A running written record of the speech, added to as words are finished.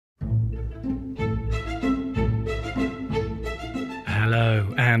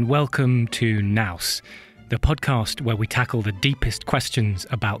Hello, and welcome to Nous, the podcast where we tackle the deepest questions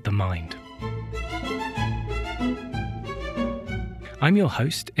about the mind. I'm your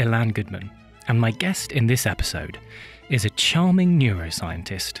host, Ilan Goodman, and my guest in this episode is a charming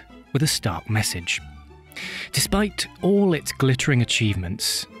neuroscientist with a stark message. Despite all its glittering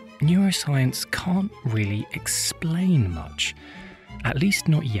achievements, neuroscience can't really explain much, at least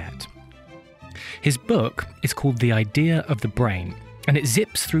not yet. His book is called The Idea of the Brain, and it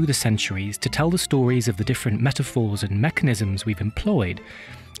zips through the centuries to tell the stories of the different metaphors and mechanisms we've employed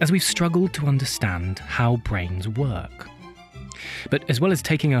as we've struggled to understand how brains work. But as well as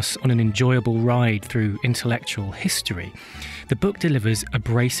taking us on an enjoyable ride through intellectual history, the book delivers a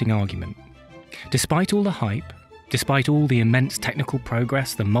bracing argument. Despite all the hype, despite all the immense technical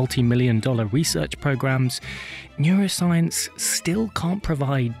progress, the multi-million-dollar research programs, neuroscience still can't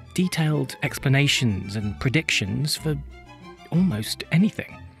provide detailed explanations and predictions for almost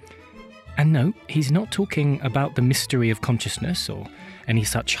anything. And no, he's not talking about the mystery of consciousness or any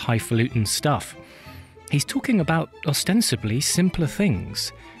such highfalutin stuff. He's talking about ostensibly simpler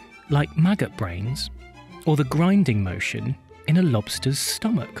things, like maggot brains or the grinding motion in a lobster's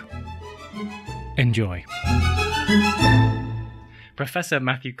stomach. Enjoy. Professor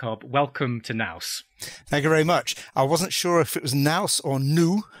Matthew Cobb, welcome to Nous. Thank you very much. I wasn't sure if it was Nous or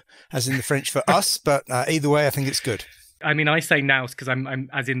Nous, as in the French for us, but either way, I think it's good. I mean, I say Nous because I'm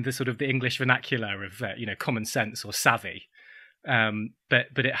as in the sort of the English vernacular of common sense or savvy. But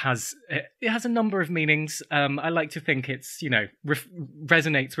it has a number of meanings. I like to think it's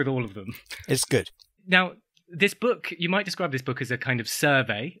resonates with all of them. It's good. Now, this book, you might describe this book as a kind of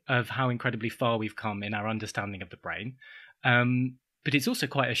survey of how incredibly far we've come in our understanding of the brain. But it's also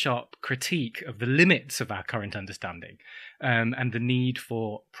quite a sharp critique of the limits of our current understanding, and the need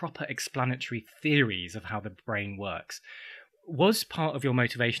for proper explanatory theories of how the brain works. Was part of your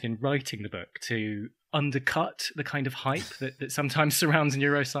motivation in writing the book to undercut the kind of hype that sometimes surrounds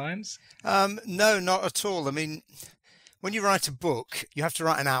neuroscience? No, not at all. I mean, when you write a book, you have to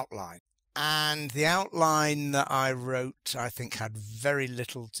write an outline. And the outline that I wrote, I think, had very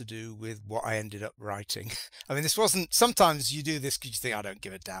little to do with what I ended up writing. I mean, this wasn't, sometimes you do this because you think, I don't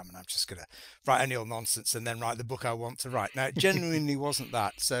give a damn and I'm just going to write any old nonsense and then write the book I want to write. Now, it genuinely wasn't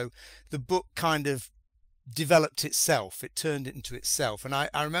that. So the book kind of developed itself. It turned it into itself. And I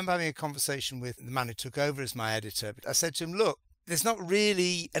remember having a conversation with the man who took over as my editor. But I said to him, look, there's not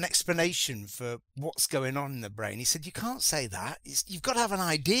really an explanation for what's going on in the brain. He said, you can't say that. You've got to have an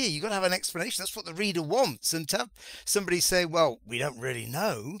idea. You've got to have an explanation. That's what the reader wants. And to have somebody say, well, we don't really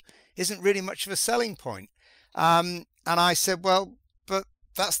know, isn't really much of a selling point. And I said, well, but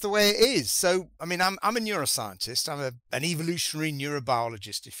that's the way it is. So, I mean, I'm a neuroscientist. I'm an evolutionary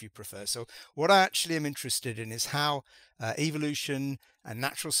neurobiologist, if you prefer. So what I actually am interested in is how evolution and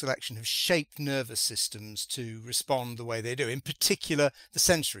natural selection have shaped nervous systems to respond the way they do, in particular, the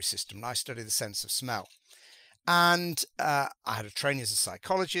sensory system. And I study the sense of smell. And I had a training as a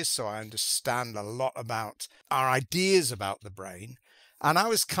psychologist, so I understand a lot about our ideas about the brain. And I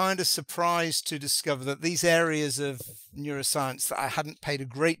was kind of surprised to discover that these areas of neuroscience that I hadn't paid a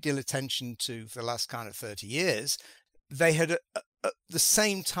great deal of attention to for the last kind of 30 years, they had at the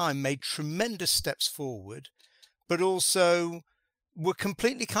same time made tremendous steps forward, but also were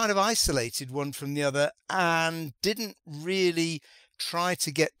completely kind of isolated one from the other and didn't really try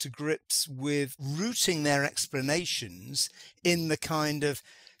to get to grips with rooting their explanations in the kind of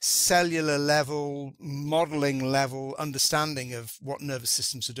cellular level, modeling level understanding of what nervous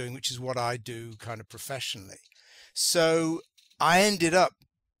systems are doing, which is what I do kind of professionally. So I ended up,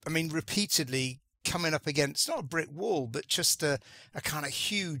 repeatedly coming up against not a brick wall, but just a kind of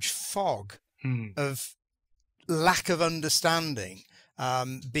huge fog of lack of understanding,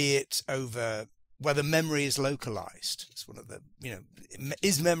 be it over whether memory is localized. It's one of the,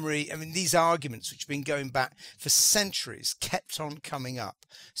 is memory, these arguments which have been going back for centuries kept on coming up.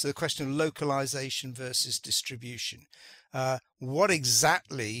 So the question of localization versus distribution, what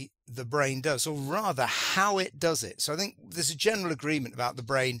exactly the brain does, or rather how it does it. So I think there's a general agreement about the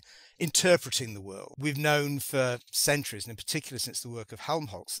brain interpreting the world. We've known for centuries, and in particular since the work of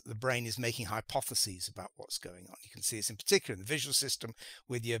Helmholtz, that the brain is making hypotheses about what's going on. You can see this in particular in the visual system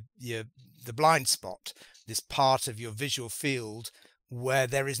with the blind spot, this part of your visual field where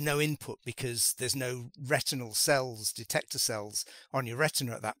there is no input because there's no retinal cells, detector cells on your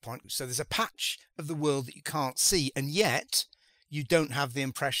retina at that point. So there's a patch of the world that you can't see, and yet you don't have the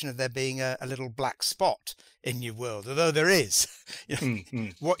impression of there being a little black spot in your world, although there is.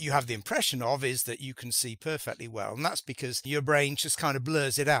 What you have the impression of is that you can see perfectly well, and that's because your brain just kind of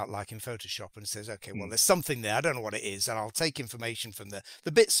blurs it out like in Photoshop and says, okay, well, there's something there, I don't know what it is, and I'll take information from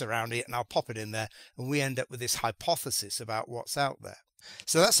the bits around it and I'll pop it in there, and we end up with this hypothesis about what's out there.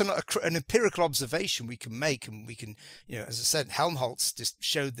 So that's an empirical observation we can make, and we can, as I said, Helmholtz just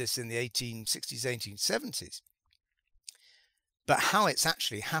showed this in the 1860s, 1870s. But how it's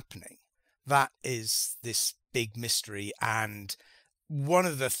actually happening, that is this big mystery. And one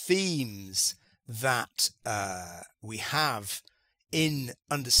of the themes that we have in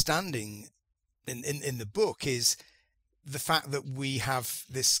understanding in the book is the fact that we have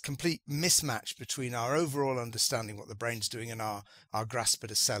this complete mismatch between our overall understanding what the brain's doing and our grasp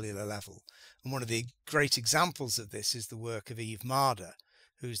at a cellular level. And one of the great examples of this is the work of Yves Marder,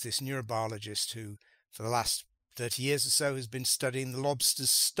 who's this neurobiologist who, for the last 30 years or so, has been studying the lobster's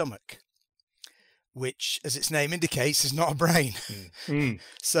stomach, which, as its name indicates, is not a brain.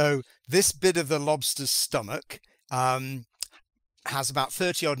 So this bit of the lobster's stomach has about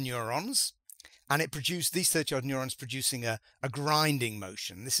 30 odd neurons, and it produced these 30 odd neurons producing a grinding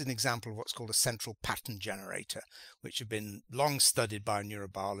motion. This is an example of what's called a central pattern generator, which have been long studied by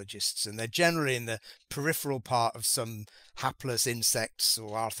neurobiologists, and they're generally in the peripheral part of some hapless insects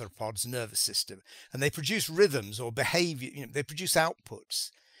or arthropods' nervous system, and they produce rhythms or behavior, they produce outputs,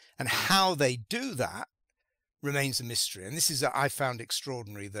 and how they do that remains a mystery. And this is, I found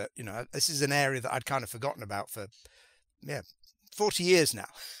extraordinary that, this is an area that I'd kind of forgotten about for 40 years now.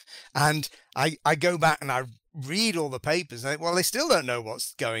 And I go back and I read all the papers, and well, they still don't know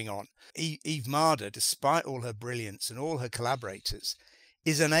what's going on. Yves Marder, despite all her brilliance and all her collaborators,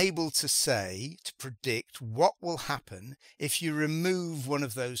 is unable to predict what will happen if you remove one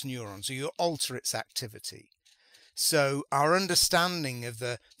of those neurons or you alter its activity. So our understanding of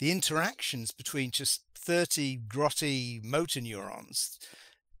the interactions between just 30 grotty motor neurons,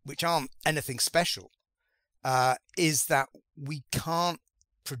 which aren't anything special, is that we can't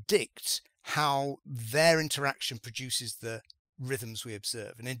predict how their interaction produces the rhythms we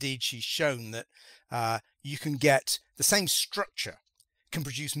observe. And indeed, she's shown that you can get the same structure can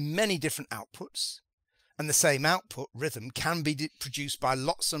produce many different outputs, and the same output rhythm can be produced by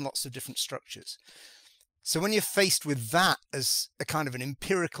lots and lots of different structures. So when you're faced with that as a kind of an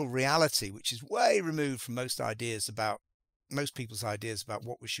empirical reality, which is way removed from most people's ideas about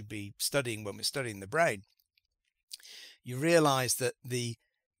what we should be studying when we're studying the brain, you realize that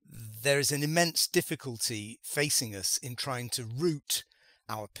there is an immense difficulty facing us in trying to root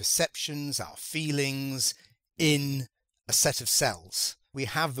our perceptions, our feelings in a set of cells. We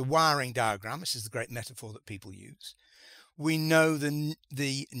have the wiring diagram. This is the great metaphor that people use. We know the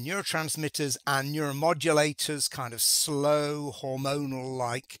neurotransmitters and neuromodulators, kind of slow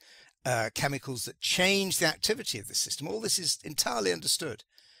hormonal-like chemicals that change the activity of the system. All this is entirely understood,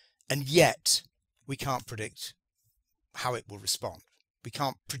 and yet we can't predict how it will respond. We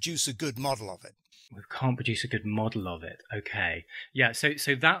can't produce a good model of it. We can't produce a good model of it. Okay. Yeah, so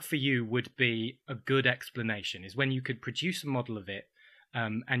that for you would be a good explanation, is when you could produce a model of it,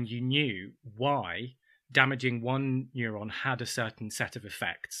 and you knew why damaging one neuron had a certain set of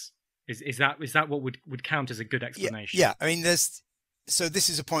effects. Is that what would count as a good explanation? Yeah. I mean, this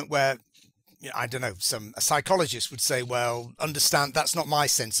is a point where, I don't know, a psychologist would say, well, that's not my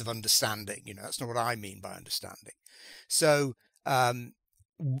sense of understanding. That's not what I mean by understanding. So the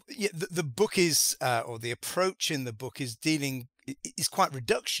book is, or the approach in the book is quite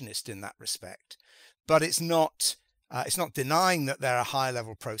reductionist in that respect, but it's not denying that there are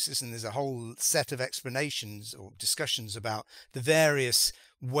high-level processes, and there's a whole set of explanations or discussions about the various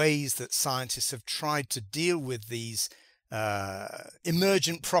ways that scientists have tried to deal with these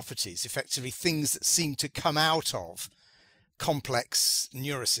emergent properties, effectively things that seem to come out of complex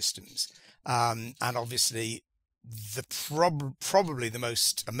neurosystems. And obviously, probably the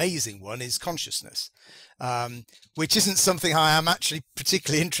most amazing one is consciousness, which isn't something I am actually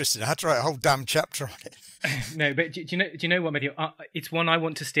particularly interested in. I had to write a whole damn chapter on it. No, but do you know what, Matthew? It's one I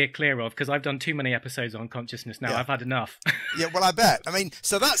want to steer clear of, because I've done too many episodes on consciousness now. Yeah. I've had enough. Yeah, well, I bet. I mean,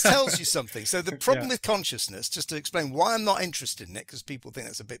 so that tells you something. So the problem with consciousness, just to explain why I'm not interested in it, because people think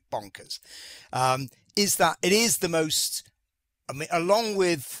that's a bit bonkers, is that it is the most, along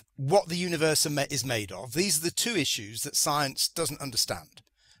with what the universe is made of, these are the two issues that science doesn't understand.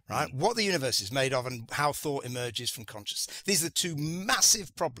 Right? What the universe is made of and how thought emerges from consciousness. These are the two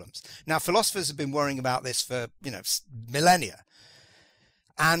massive problems. Now, philosophers have been worrying about this for, millennia.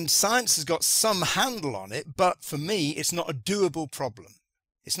 And science has got some handle on it, but for me, it's not a doable problem.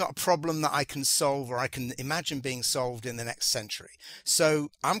 It's not a problem that I can solve or I can imagine being solved in the next century. So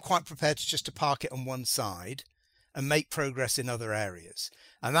I'm quite prepared to just to park it on one side and make progress in other areas.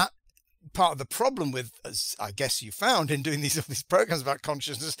 And that part of the problem with, as I guess you found in doing these programs about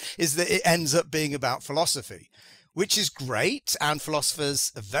consciousness, is that it ends up being about philosophy, which is great. And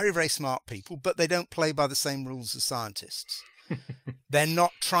philosophers are very, very smart people, but they don't play by the same rules as scientists. They're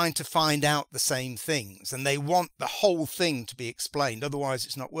not trying to find out the same things, and they want the whole thing to be explained. Otherwise,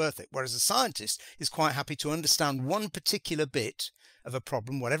 it's not worth it. Whereas a scientist is quite happy to understand one particular bit of a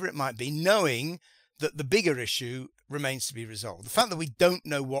problem, whatever it might be, knowing that the bigger issue remains to be resolved. The fact that we don't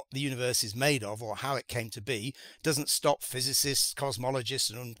know what the universe is made of or how it came to be doesn't stop physicists, cosmologists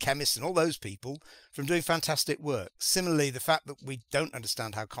and chemists and all those people from doing fantastic work. Similarly, the fact that we don't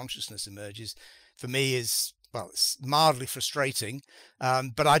understand how consciousness emerges, for me, is, well, it's mildly frustrating,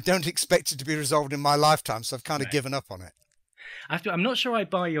 but I don't expect it to be resolved in my lifetime, so I've kind of given up on it. I'm not sure I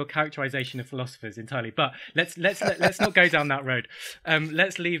buy your characterization of philosophers entirely, but let's not go down that road.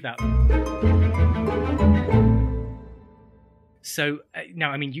 Let's leave that. So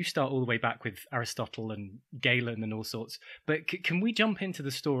now, I mean, you start all the way back with Aristotle and Galen and all sorts, but can we jump into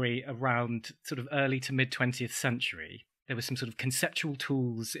the story around sort of early to mid 20th century? There were some sort of conceptual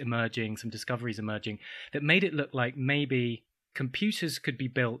tools emerging, some discoveries emerging that made it look like maybe computers could be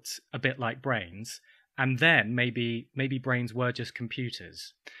built a bit like brains, and then maybe brains were just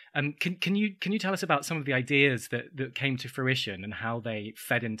computers. Can you tell us about some of the ideas that came to fruition and how they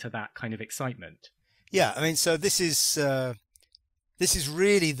fed into that kind of excitement? Yeah, I mean, so this is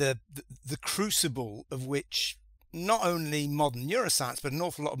really the crucible of which not only modern neuroscience, but an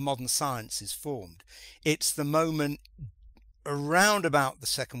awful lot of modern science is formed. It's the moment around about the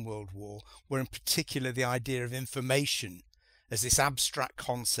Second World War where in particular the idea of information as this abstract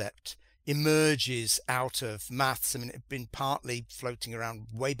concept emerges out of maths. I mean, it had been partly floating around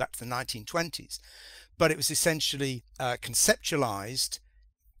way back to the 1920s, but it was essentially conceptualized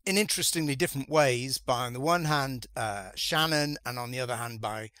in interestingly different ways by, on the one hand, Shannon, and on the other hand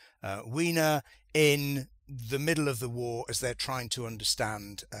by Wiener in the middle of the war, as they're trying to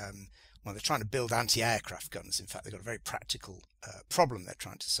understand, well, they're trying to build anti-aircraft guns. In fact, they've got a very practical problem they're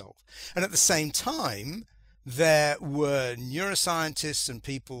trying to solve. And at the same time, there were neuroscientists and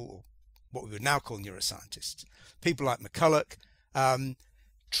people, what we would now call neuroscientists, people like McCulloch,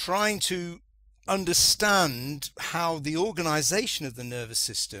 trying to understand how the organization of the nervous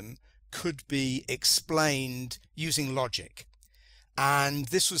system could be explained using logic. And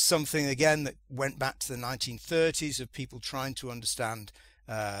this was something, again, that went back to the 1930s, of people trying to understand,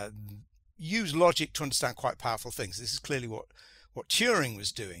 use logic to understand quite powerful things. This is clearly what Turing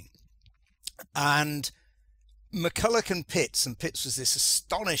was doing. And McCulloch and Pitts was this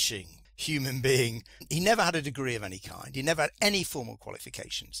astonishing human being. He never had a degree of any kind. He never had any formal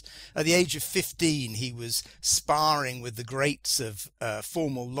qualifications. At the age of 15, he was sparring with the greats of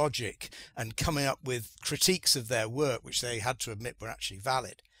formal logic and coming up with critiques of their work, which they had to admit were actually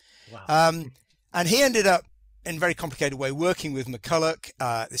valid. Wow. And he ended up, in a very complicated way, working with McCulloch.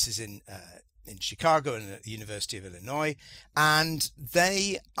 This is in Chicago and at the University of Illinois. And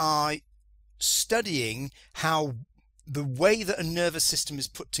they are studying how the way that a nervous system is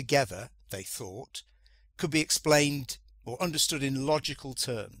put together, they thought, could be explained or understood in logical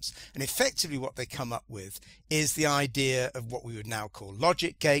terms. And effectively what they come up with is the idea of what we would now call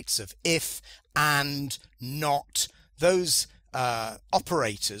logic gates, of if, and, not. Those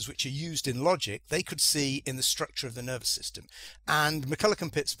operators which are used in logic, they could see in the structure of the nervous system. And McCulloch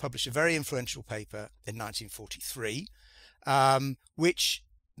and Pitts published a very influential paper in 1943, which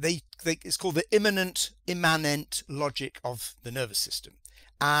it's called the immanent logic of the nervous system.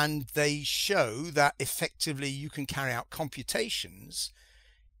 And they show that effectively you can carry out computations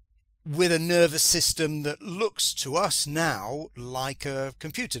with a nervous system that looks to us now like a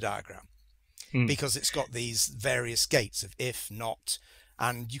computer diagram, because it's got these various gates of if, not,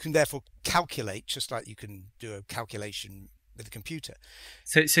 and you can therefore calculate just like you can do a calculation with a computer.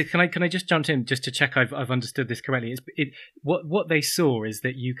 So can I just jump in just to check I've understood this correctly? What they saw is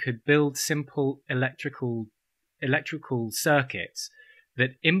that you could build simple electrical circuits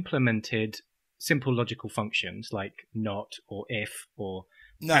that implemented simple logical functions like not or if or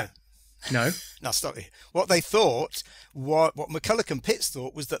no. No, stop here. What they thought, what McCulloch and Pitts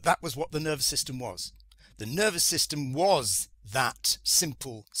thought, was that was what the nervous system was. The nervous system was that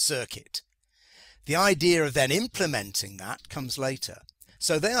simple circuit. The idea of then implementing that comes later.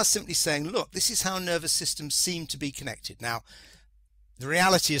 So they are simply saying, look, this is how nervous systems seem to be connected. Now, the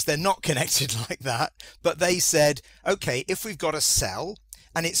reality is they're not connected like that, but they said, okay, if we've got a cell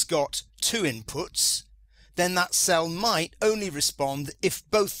and it's got two inputs, then that cell might only respond if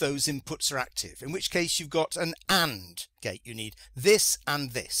both those inputs are active, in which case you've got an AND gate. You need this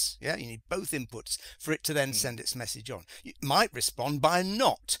and this. Yeah, you need both inputs for it to then send its message on. You might respond by a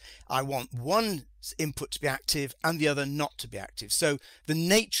NOT. I want one input to be active and the other not to be active. So the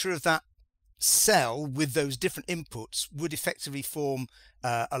nature of that cell with those different inputs would effectively form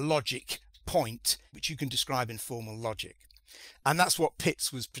a logic point, which you can describe in formal logic. And that's what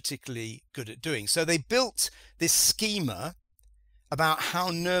Pitts was particularly good at doing. So they built this schema about how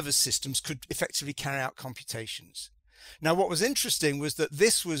nervous systems could effectively carry out computations. Now, what was interesting was that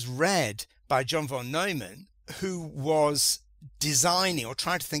this was read by John von Neumann, who was designing or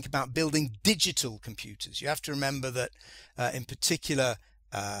trying to think about building digital computers. You have to remember that in particular,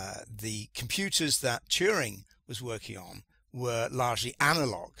 the computers that Turing was working on were largely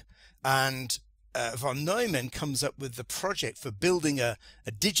analog. And von Neumann comes up with the project for building a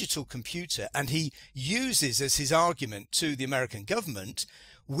digital computer, and he uses as his argument to the American government,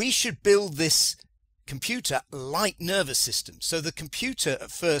 we should build this computer like nervous systems. So the computer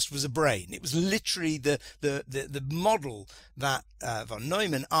at first was a brain. It was literally the model that von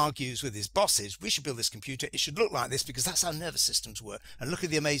Neumann argues with his bosses. We should build this computer. It should look like this because that's how nervous systems work. And look at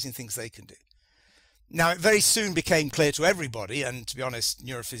the amazing things they can do. Now, it very soon became clear to everybody, and to be honest,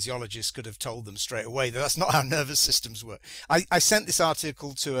 neurophysiologists could have told them straight away that that's not how nervous systems work. I sent this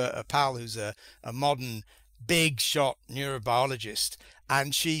article to a pal who's a modern big shot neurobiologist,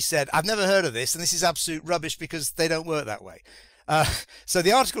 and she said, I've never heard of this, and this is absolute rubbish because they don't work that way. So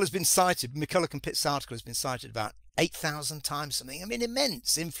the article has been cited, McCulloch and Pitt's article has been cited about 8,000 times something. I mean,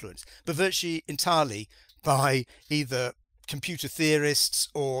 immense influence, but virtually entirely by either computer theorists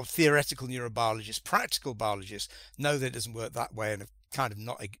or theoretical neurobiologists. Practical biologists know that it doesn't work that way and have kind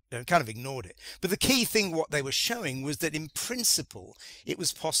of ignored it. But the key thing what they were showing was that in principle it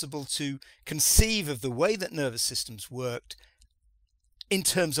was possible to conceive of the way that nervous systems worked in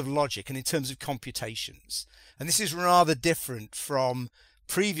terms of logic and in terms of computations. And this is rather different from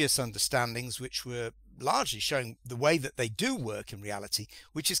previous understandings which were largely showing the way that they do work in reality,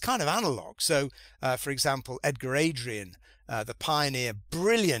 which is kind of analog. So for example, Edgar Adrian, the pioneer,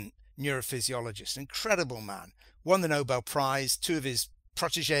 brilliant neurophysiologist, incredible man, won the Nobel Prize. Two of his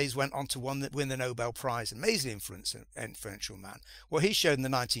protégés went on to win the Nobel Prize, amazingly influential man. What he showed in the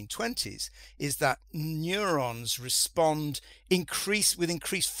 1920s is that neurons respond with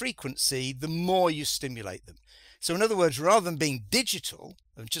increased frequency the more you stimulate them. So in other words, rather than being digital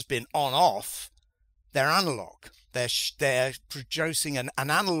and just being on-off, they're analog. They're producing an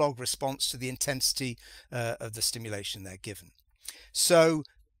analog response to the intensity of the stimulation they're given. So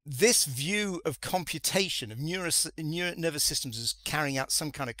this view of computation, of nervous systems as carrying out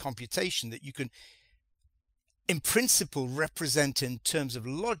some kind of computation that you can in principle represent in terms of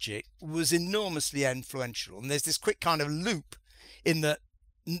logic, was enormously influential. And there's this quick kind of loop in that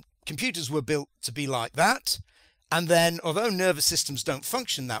computers were built to be like that. And then, although nervous systems don't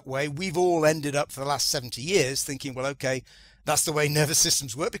function that way, we've all ended up for the last 70 years thinking, well, okay, that's the way nervous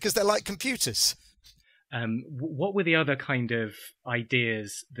systems work because they're like computers. What were the other kind of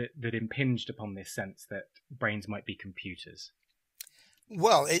ideas that impinged upon this sense that brains might be computers?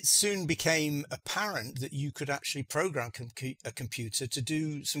 Well, it soon became apparent that you could actually program a computer to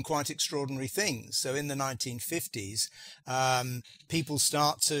do some quite extraordinary things. So in the 1950s, people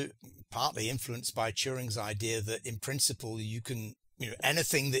start to, partly influenced by Turing's idea that in principle you can,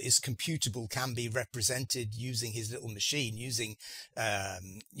 anything that is computable can be represented using his little machine, using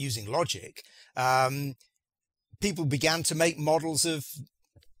logic. People began to make models of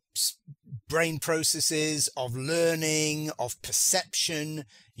brain processes, of learning, of perception,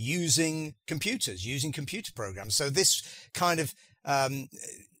 using computers, using computer programs. So this kind of,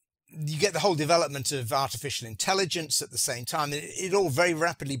 you get the whole development of artificial intelligence at the same time. It all very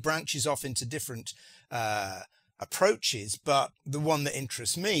rapidly branches off into different approaches, but the one that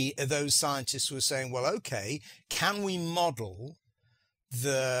interests me are those scientists who are saying, well, okay, can we model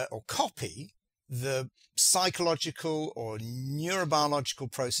or copy the psychological or neurobiological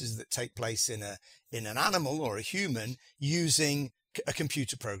processes that take place in an animal or a human using a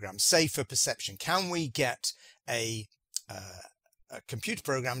computer program, say for perception? Can we get a computer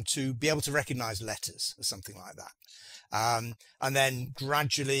program to be able to recognize letters or something like that? And then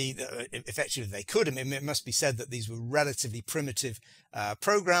gradually, effectively they could. I mean, it must be said that these were relatively primitive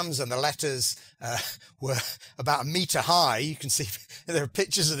programs, and the letters were about 1 meter high. You can see there are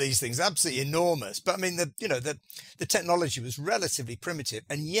pictures of these things, absolutely enormous. But I mean, the technology was relatively primitive,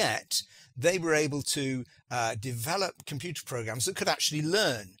 and yet they were able to develop computer programs that could actually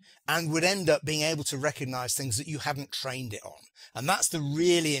learn and would end up being able to recognize things that you hadn't trained it on. And that's the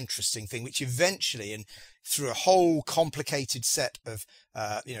really interesting thing, which eventually, and through a whole complicated set of,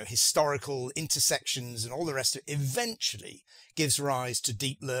 historical intersections and all the rest of it, eventually gives rise to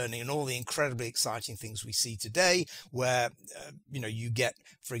deep learning and all the incredibly exciting things we see today, where, you get,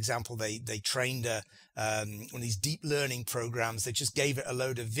 for example, they trained one of these deep learning programs. They just gave it a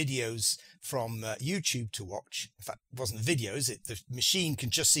load of videos from YouTube to watch. In fact, it wasn't the videos. The machine can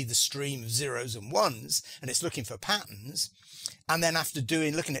just see the stream of zeros and ones, and it's looking for patterns. And then after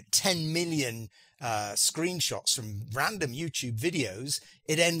looking at 10 million screenshots from random YouTube videos,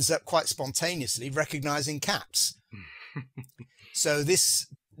 it ends up quite spontaneously recognizing cats. So this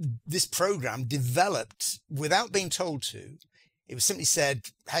program developed without being told to. It was simply said,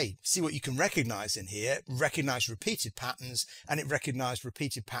 hey, see what you can recognize in here, recognize repeated patterns, and it recognized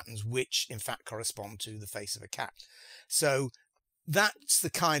repeated patterns which in fact correspond to the face of a cat. So that's the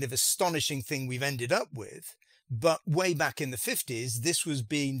kind of astonishing thing we've ended up with. But way back in the 50s, this was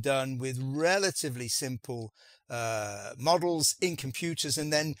being done with relatively simple models in computers.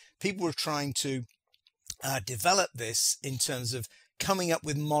 And then people were trying to develop this in terms of coming up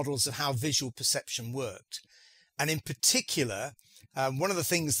with models of how visual perception worked. And in particular, one of the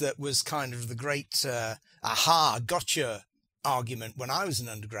things that was kind of the great aha, gotcha argument when I was an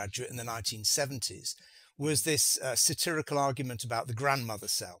undergraduate in the 1970s was this satirical argument about the grandmother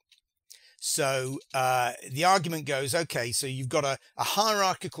cell. So the argument goes, okay, so you've got a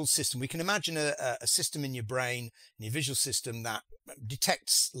hierarchical system. We can imagine a system in your brain, in your visual system, that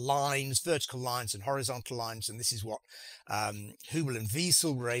detects lines, vertical lines and horizontal lines. And this is what Hubel and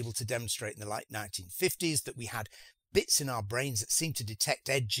Wiesel were able to demonstrate in the late 1950s, that we had bits in our brains that seem to detect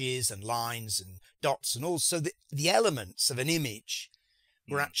edges and lines and dots, and also the elements of an image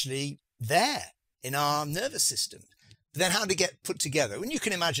were actually there in our nervous system. But then how to get put together? When you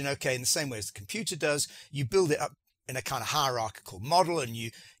can imagine, okay, in the same way as the computer does, you build it up in a kind of hierarchical model, and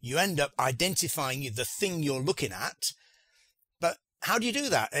you end up identifying the thing you're looking at. But how do you do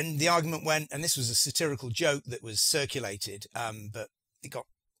that? And the argument went, and this was a satirical joke that was circulated, but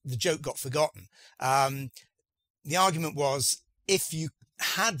the joke got forgotten. The argument was, if you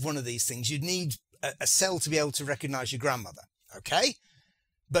had one of these things, you'd need a cell to be able to recognize your grandmother. Okay.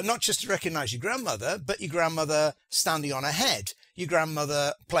 But not just to recognize your grandmother, but your grandmother standing on a head, your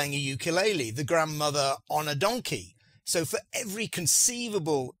grandmother playing a ukulele, the grandmother on a donkey. So for every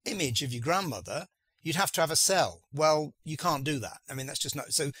conceivable image of your grandmother, you'd have to have a cell. Well, you can't do that. I mean, that's just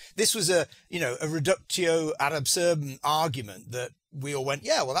not. So this was a reductio ad absurdum argument that we all went,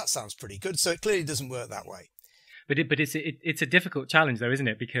 yeah, well, that sounds pretty good. So it clearly doesn't work that way. But it's a difficult challenge, though, isn't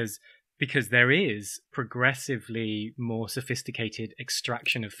it? Because there is progressively more sophisticated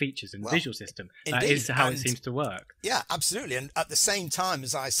extraction of features in the visual system. That is how it seems to work. Yeah, absolutely. And at the same time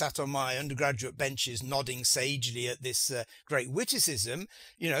as I sat on my undergraduate benches nodding sagely at this great witticism,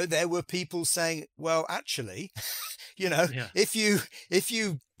 there were people saying, well, actually, if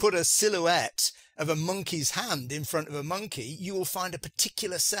you put a silhouette of a monkey's hand in front of a monkey, you will find a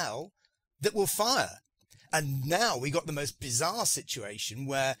particular cell that will fire. And now we got the most bizarre situation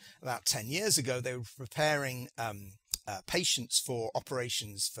where about 10 years ago, they were preparing patients for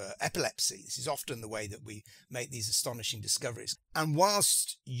operations for epilepsy. This is often the way that we make these astonishing discoveries. And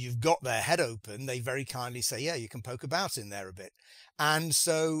whilst you've got their head open, they very kindly say, yeah, you can poke about in there a bit. And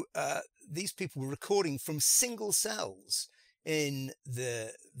so these people were recording from single cells in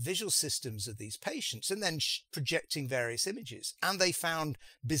the visual systems of these patients and then projecting various images. And they found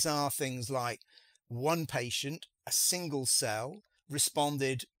bizarre things like, one patient, a single cell,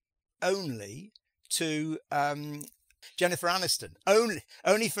 responded only to Jennifer Aniston,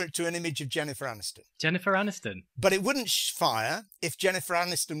 only to an image of Jennifer Aniston. Jennifer Aniston. But it wouldn't fire if Jennifer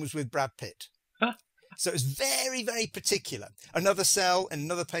Aniston was with Brad Pitt. Huh. So it was very, very particular. Another cell and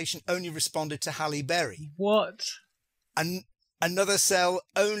another patient only responded to Halle Berry. What? And another cell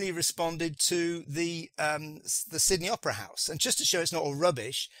only responded to the Sydney Opera House. And just to show it's not all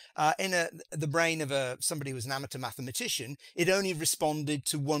rubbish, in the brain of somebody who was an amateur mathematician, it only responded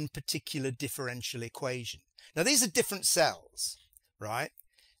to one particular differential equation. Now, these are different cells, right?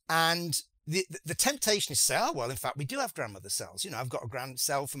 And the temptation is to say, oh, well, in fact, we do have grandmother cells. I've got a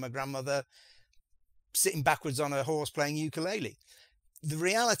cell from a grandmother sitting backwards on a horse playing ukulele. The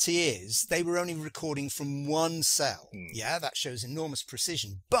reality is they were only recording from one cell. Yeah, that shows enormous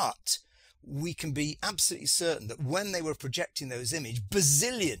precision. But we can be absolutely certain that when they were projecting those images,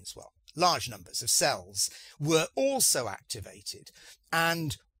 bazillions, large numbers of cells were also activated.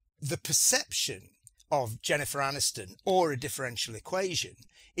 And the perception of Jennifer Aniston or a differential equation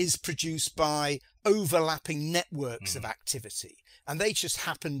is produced by overlapping networks of activity. And they just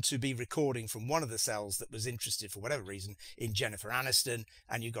happened to be recording from one of the cells that was interested for whatever reason in Jennifer Aniston,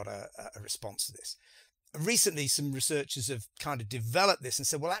 and you got a response to this. recently some researchers have kind of developed this and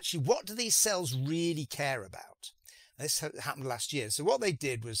said, well, actually, what do these cells really care about? And this happened last year. So what they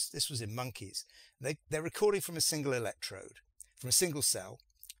did was, this was in monkeys. They're recording from a single electrode, from a single cell,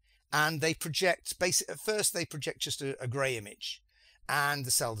 and they project, at first they project just a grey image, and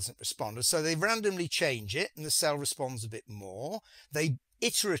the cell doesn't respond. And so they randomly change it, and the cell responds a bit more. They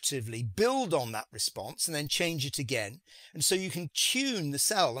iteratively build on that response and then change it again. And so you can tune the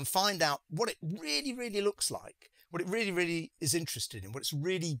cell and find out what it really, really looks like, what it really, really is interested in, what it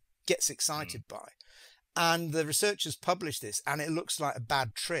really gets excited by. And the researchers published this, and it looks like a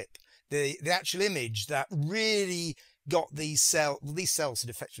bad trip. The actual image that really got these cells had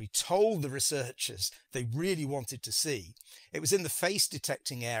effectively told the researchers they really wanted to see. It was in the face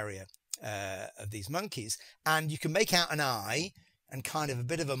detecting area of these monkeys, and you can make out an eye and kind of a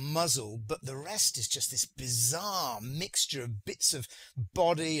bit of a muzzle, but the rest is just this bizarre mixture of bits of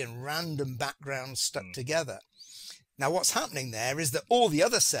body and random backgrounds stuck together. Now, what's happening there is that all the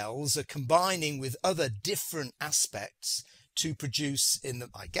other cells are combining with other different aspects to produce,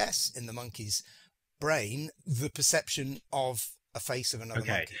 I guess, in the monkey's brain, the perception of a face of another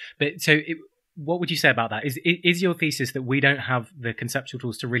monkey. But so what would you say about that? Is your thesis that we don't have the conceptual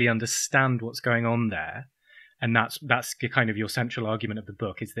tools to really understand what's going on there? And that's kind of your central argument of the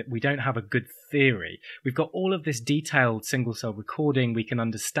book, is that we don't have a good theory. We've got all of this detailed single cell recording. We can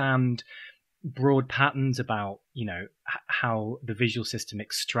understand broad patterns about, how the visual system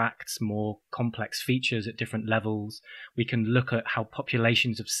extracts more complex features at different levels. We can look at how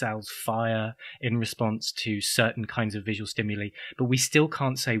populations of cells fire in response to certain kinds of visual stimuli, but we still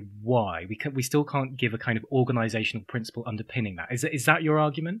can't say why. We still can't give a kind of organizational principle underpinning that. Is that your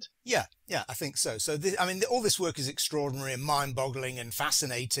argument? Yeah, I think so. So, all this work is extraordinary and mind-boggling and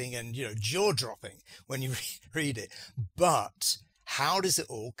fascinating and, jaw-dropping when you read it. But how does it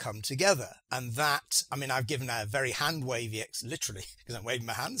all come together? And that, I've given a very hand-wavy, literally, because I'm waving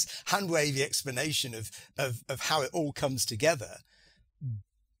my hands, hand-wavy explanation of how it all comes together.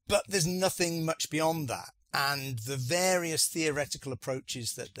 But there's nothing much beyond that. And the various theoretical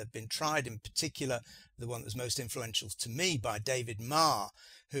approaches that have been tried, in particular, the one that was most influential to me by David Marr,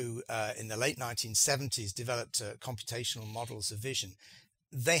 who in the late 1970s developed computational models of vision,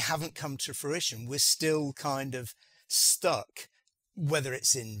 they haven't come to fruition. We're still kind of stuck, whether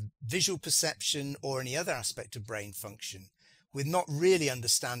it's in visual perception or any other aspect of brain function, with not really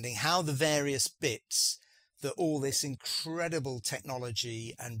understanding how the various bits that all this incredible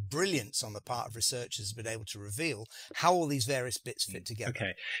technology and brilliance on the part of researchers has been able to reveal, how all these various bits fit together.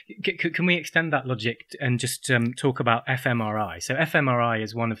 Okay. Can we extend that logic and just talk about fMRI? So fMRI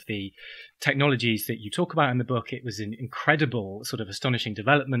is one of the technologies that you talk about in the book. It was an incredible, sort of astonishing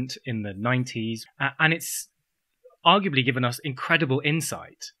development in the 90s, and it's arguably given us incredible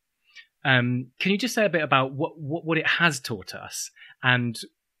insight. Can you just say a bit about what it has taught us and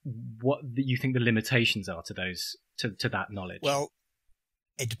what you think the limitations are to that knowledge? Well,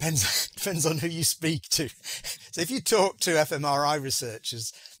 it depends on who you speak to. So if you talk to fMRI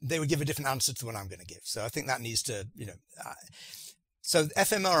researchers, they would give a different answer to the one I'm going to give. So I think that needs to, so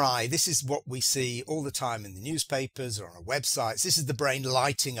fMRI, this is what we see all the time in the newspapers or on our websites. This is the brain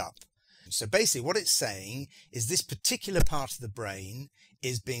lighting up. So basically what it's saying is this particular part of the brain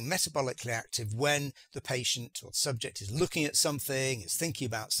is being metabolically active when the patient or subject is looking at something, is thinking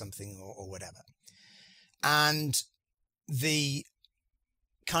about something or whatever. And the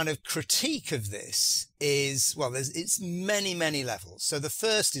kind of critique of this is, well, it's many, many levels. So the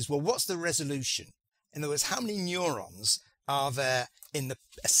first is, well, what's the resolution? In other words, how many neurons are there in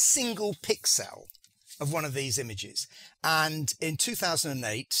a single pixel of one of these images? And in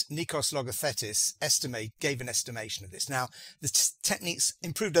 2008, Nikos Logothetis gave an estimation of this. Now, the techniques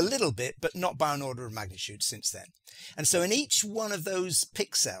improved a little bit, but not by an order of magnitude since then. And so in each one of those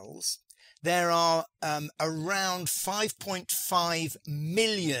pixels, there are around 5.5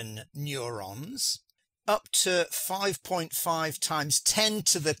 million neurons, up to 5.5 times 10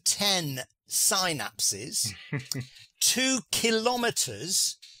 to the 10 synapses, 2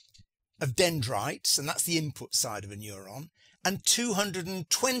 kilometers of dendrites, and that's the input side of a neuron, and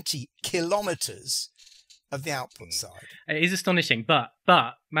 220 kilometers of the output side. It is astonishing, but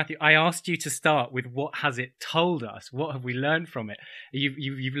Matthew, I asked you to start with what has it told us? What have we learned from it?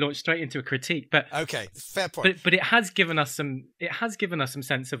 You've launched straight into a critique, but okay, fair point. But it has given us some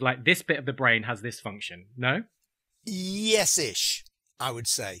sense of like, this bit of the brain has this function. No? Yes-ish, I would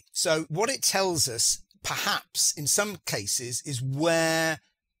say. So what it tells us, perhaps in some cases, is where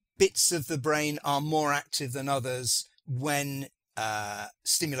bits of the brain are more active than others when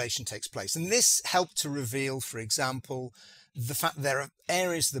stimulation takes place. And this helped to reveal, for example, the fact that there are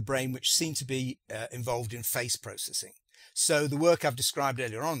areas of the brain which seem to be involved in face processing. So the work I've described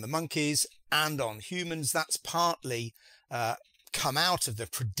earlier on the monkeys and on humans, that's partly come out of the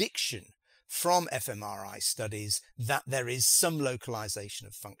prediction from fMRI studies that there is some localization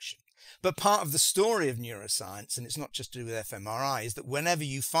of function. But part of the story of neuroscience, and it's not just to do with fMRI, is that whenever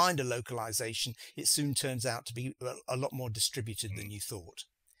you find a localization, it soon turns out to be a lot more distributed than you thought.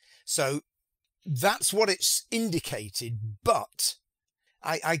 So that's what it's indicated, but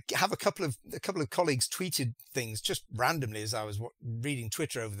I have a couple of colleagues tweeted things just randomly as I was reading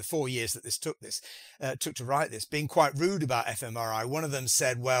Twitter over the 4 years that this took to write this, being quite rude about fMRI. One of them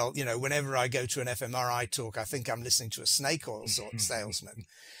said, well, you know, whenever I go to an fMRI talk, I think I'm listening to a snake oil sort of salesman.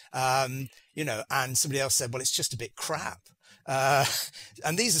 You know, and somebody else said, well, it's just a bit crap.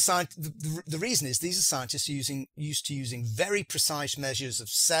 And these are the reason is these are scientists used to using very precise measures of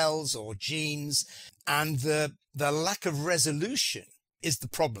cells or genes, and the lack of resolution is the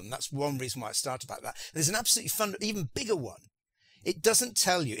problem. That's one reason why I started about that. There's an absolutely even bigger one. It doesn't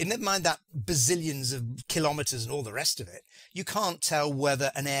tell you, and never mind that bazillions of kilometers and all the rest of it, you can't tell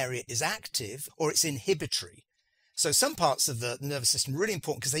whether an area is active or it's inhibitory. So some parts of the nervous system are really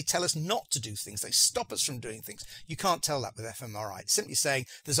important because they tell us not to do things. They stop us from doing things. You can't tell that with fMRI. It's simply saying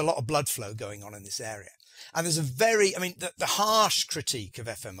there's a lot of blood flow going on in this area. And there's the harsh critique of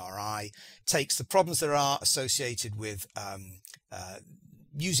fMRI takes the problems that are associated with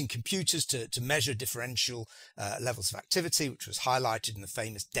using computers to measure differential levels of activity, which was highlighted in the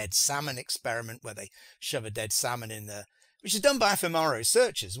famous dead salmon experiment, where they shove a dead salmon in the, which is done by fMRI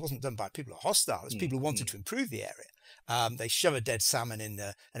researchers. It wasn't done by people who are hostile. It's people who wanted to improve the area. They shove a dead salmon in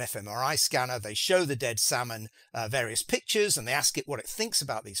an fMRI scanner. They show the dead salmon various pictures, and they ask it what it thinks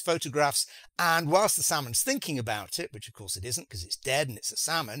about these photographs. And whilst the salmon's thinking about it, which of course it isn't because it's dead and it's a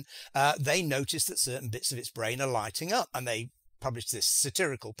salmon, they notice that certain bits of its brain are lighting up, and they published this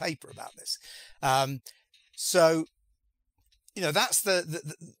satirical paper about this. So, you know, that's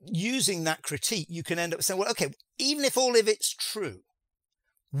the using that critique, you can end up saying, well, okay, even if all of it's true,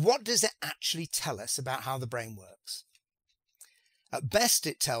 what does it actually tell us about how the brain works? At best,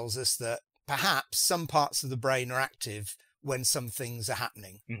 it tells us that perhaps some parts of the brain are active when some things are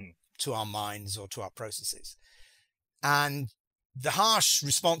happening to our minds or to our processes. And the harsh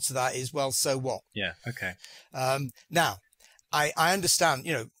response to that is, well, so what? Yeah, okay. Now, I understand,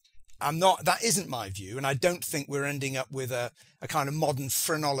 you know, that isn't my view, and I don't think we're ending up with a kind of modern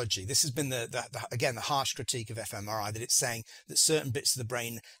phrenology. This has been again the harsh critique of fMRI, that it's saying that certain bits of the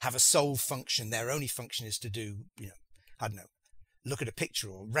brain have a sole function. Their only function is to do, you know, I don't know, look at a picture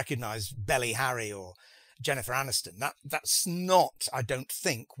or recognize Belly Harry or Jennifer Aniston. That's not, I don't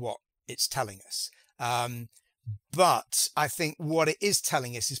think, what it's telling us. But I think what it is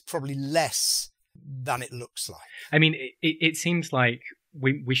telling us is probably less than it looks like. I mean, it seems like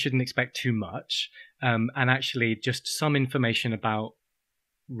we shouldn't expect too much, and actually just some information about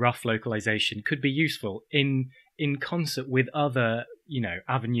rough localization could be useful in concert with other, you know,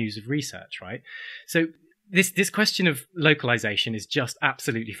 avenues of research, right? So this question of localization is just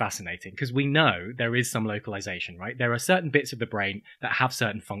absolutely fascinating, because we know there is some localization, right? There are certain bits of the brain that have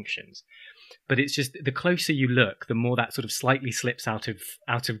certain functions, but it's just the closer you look, the more that sort of slightly slips out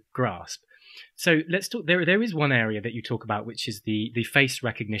of grasp. So let's talk. There is one area that you talk about, which is the face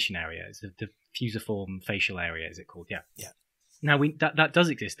recognition area, the fusiform facial area, is it called? Yeah. Yeah. Now that does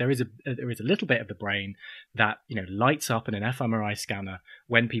exist. There is a little bit of the brain that, you know, lights up in an fMRI scanner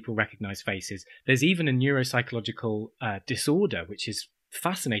when people recognize faces. There's even a neuropsychological disorder which is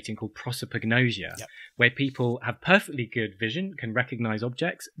fascinating called prosopagnosia, where people have perfectly good vision, can recognize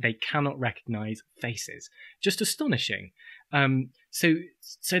objects, they cannot recognize faces. Just astonishing. So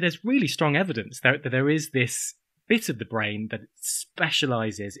there's really strong evidence that there is this bit of the brain that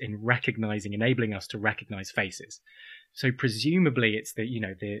specializes in enabling us to recognize faces. So presumably it's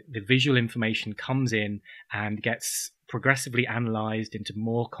the visual information comes in and gets progressively analyzed into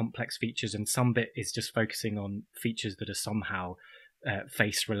more complex features, and some bit is just focusing on features that are somehow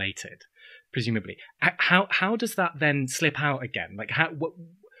face related, presumably. How does that then slip out again? Like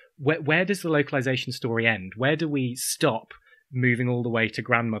where does the localization story end? Where do we stop moving all the way to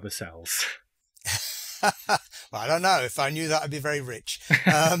grandmother cells? Well, I don't know. If I knew that, I'd be very rich.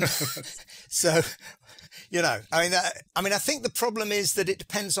 So, you know, I mean, I think the problem is that it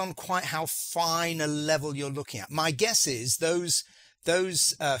depends on quite how fine a level you're looking at. My guess is those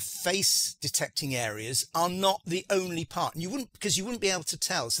face detecting areas are not the only part. And because you wouldn't be able to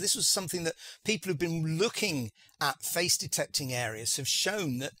tell. So this was something that people who've been looking at face detecting areas have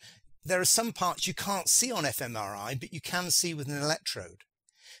shown, that there are some parts you can't see on fMRI, but you can see with an electrode.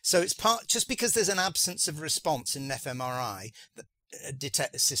 So it's just because there's an absence of response in an fMRI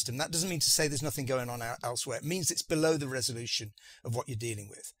detector system, that doesn't mean to say there's nothing going on elsewhere. It means it's below the resolution of what you're dealing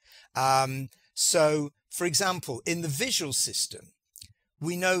with. So, for example, in the visual system,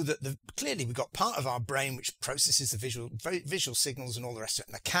 we know that clearly we've got part of our brain which processes the visual signals and all the rest of it.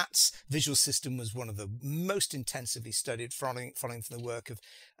 And the cat's visual system was one of the most intensively studied, following from the work of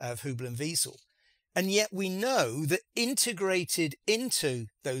Hubel and Wiesel. And yet we know that integrated into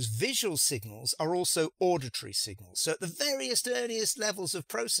those visual signals are also auditory signals. So at the various earliest levels of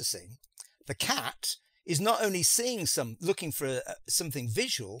processing, the cat is not only looking for something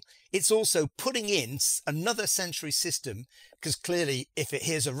visual, it's also putting in another sensory system, because clearly if it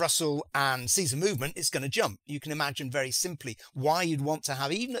hears a rustle and sees a movement, it's going to jump. You can imagine very simply why you'd want to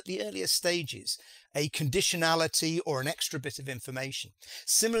have, even at the earliest stages, a conditionality or an extra bit of information.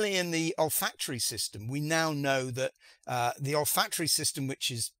 Similarly, in the olfactory system, we now know that the olfactory system, which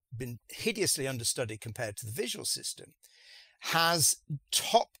has been hideously understudied compared to the visual system, has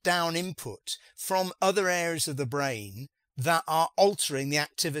top-down input from other areas of the brain that are altering the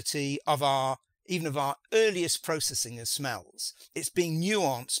activity of even of our earliest processing of smells. It's being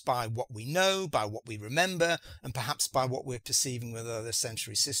nuanced by what we know, by what we remember, and perhaps by what we're perceiving with other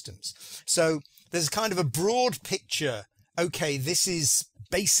sensory systems. So there's kind of a broad picture. Okay, this is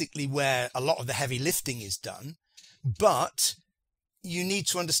basically where a lot of the heavy lifting is done, but you need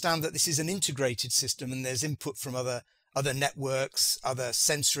to understand that this is an integrated system and there's input from other networks, other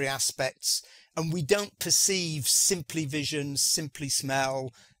sensory aspects, and we don't perceive simply vision, simply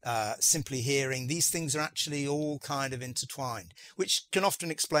smell, simply hearing. These things are actually all kind of intertwined, which can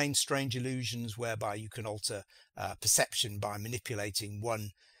often explain strange illusions whereby you can alter perception by manipulating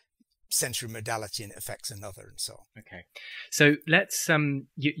one sensory modality and it affects another, and so on. Okay, so let's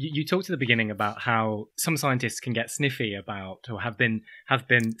you talked at the beginning about how some scientists can get sniffy about, or have been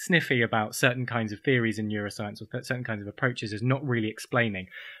sniffy about, certain kinds of theories in neuroscience or certain kinds of approaches as not really explaining,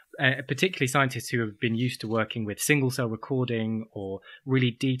 particularly scientists who have been used to working with single cell recording or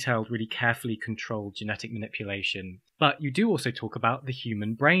really detailed, really carefully controlled genetic manipulation. But you do also talk about the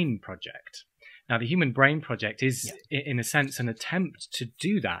Human Brain Project. Now, the Human Brain Project is, in a sense, an attempt to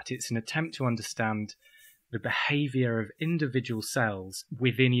do that. It's an attempt to understand the behavior of individual cells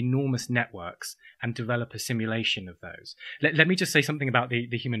within enormous networks and develop a simulation of those. Let me just say something about the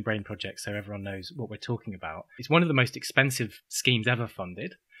Human Brain Project so everyone knows what we're talking about. It's one of the most expensive schemes ever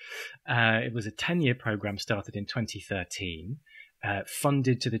funded. It was a 10-year program started in 2013,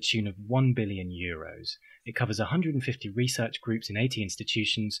 funded to the tune of 1 billion euros. It covers 150 research groups in 80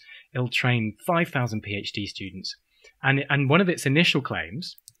 institutions. It'll train 5,000 PhD students. And one of its initial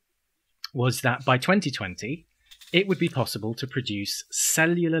claims was that by 2020, it would be possible to produce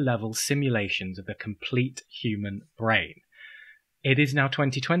cellular-level simulations of the complete human brain. It is now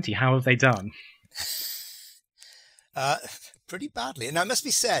 2020. How have they done? Pretty badly. And that must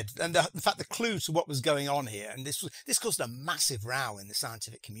be said, and in fact the clue to what was going on here, and this caused a massive row in the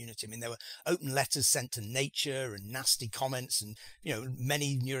scientific community. I mean, there were open letters sent to Nature and nasty comments, and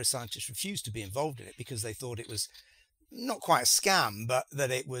many neuroscientists refused to be involved in it because they thought it was not quite a scam, but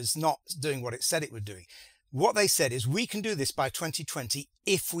that it was not doing what it said it would do. What they said is, we can do this by 2020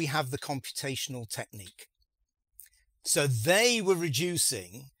 if we have the computational technique. So they were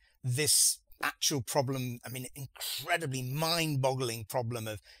reducing this actual problem, I mean, incredibly mind-boggling problem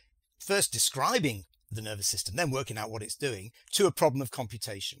of first describing the nervous system, then working out what it's doing, to a problem of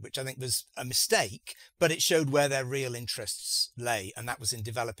computation, which I think was a mistake, but it showed where their real interests lay, and that was in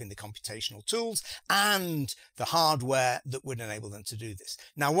developing the computational tools and the hardware that would enable them to do this.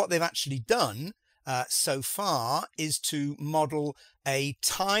 Now, what they've actually done so far is to model a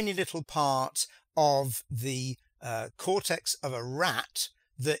tiny little part of the cortex of a rat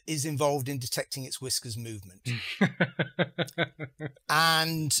that is involved in detecting its whiskers movement.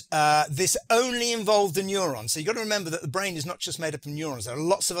 And this only involved the neurons. So you've got to remember that the brain is not just made up of neurons. There are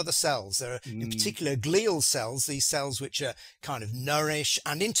lots of other cells. There are in particular glial cells, these cells which are kind of nourish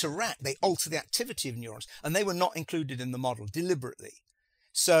and interact. They alter the activity of neurons, and they were not included in the model deliberately.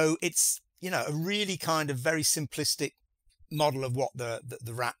 So it's, a really kind of very simplistic model of what the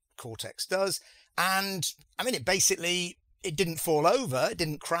rat cortex does. And I mean, it didn't fall over, it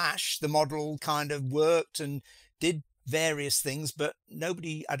didn't crash. The model kind of worked and did various things, but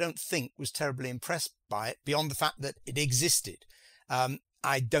nobody, I don't think, was terribly impressed by it beyond the fact that it existed.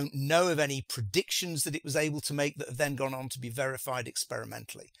 I don't know of any predictions that it was able to make that have then gone on to be verified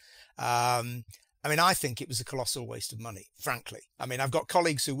experimentally. I mean, I think it was a colossal waste of money, frankly. I mean, I've got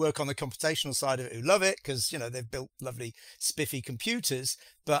colleagues who work on the computational side of it who love it because, you know, they've built lovely spiffy computers,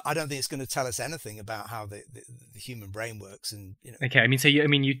 but I don't think it's going to tell us anything about how the human brain works. And, you know. Okay, I mean, so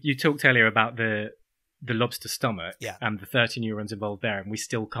you talked earlier about the lobster stomach and the 30 neurons involved there, and we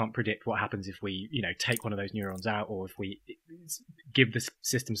still can't predict what happens if we, you know, take one of those neurons out or if we give the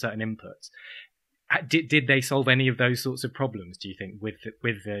system certain inputs. Did they solve any of those sorts of problems, do you think, with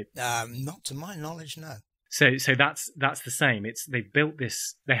the not to my knowledge, no. So that's the same.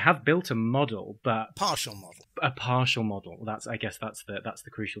 They have built a model, but a partial model. I guess that's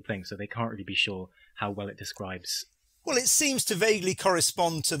the crucial thing. So they can't really be sure how well it describes. Well, it seems to vaguely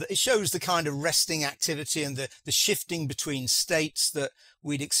correspond to it shows the kind of resting activity and the shifting between states that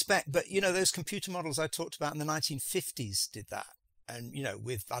we'd expect. But, you know, those computer models I talked about in the 1950s did that. And, you know,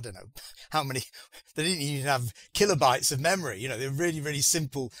 with, I don't know how many, they didn't even have kilobytes of memory. You know, they're really, really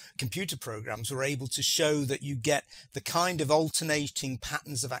simple computer programs were able to show that you get the kind of alternating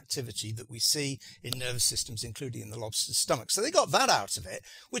patterns of activity that we see in nervous systems, including in the lobster's stomach. So they got that out of it,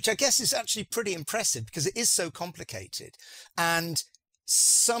 which I guess is actually pretty impressive because it is so complicated. And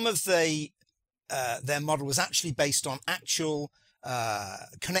some of their model was actually based on actual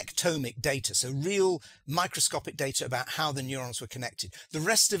connectomic data, so real microscopic data about how the neurons were connected. The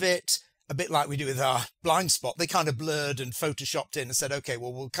rest of it, a bit like we do with our blind spot, they kind of blurred and photoshopped in and said, okay,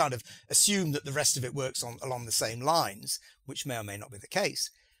 well, we'll kind of assume that the rest of it works along the same lines, which may or may not be the case.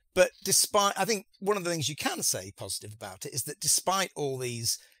 But I think one of the things you can say positive about it is that despite all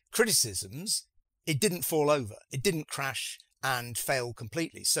these criticisms, it didn't fall over, it didn't crash and fail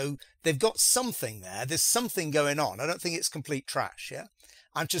completely. So they've got something there. There's something going on. I don't think it's complete trash. Yeah,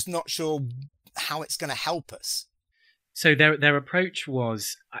 I'm just not sure how it's going to help us. So their approach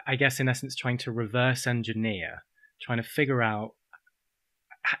was, I guess, in essence, trying to reverse engineer, trying to figure out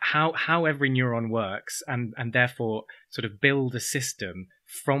how every neuron works, and therefore sort of build a system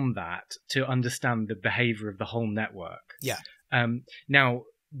from that to understand the behavior of the whole network. Yeah. Now,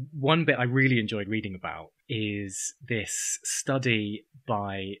 one bit I really enjoyed reading about is this study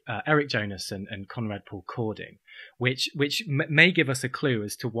by Eric Jonas and Konrad Kording, which may give us a clue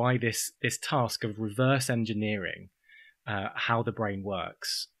as to why this task of reverse engineering how the brain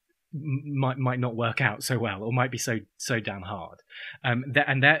works might not work out so well, or might be so damn hard.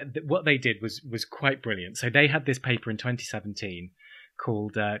 What they did was quite brilliant. So they had this paper in 2017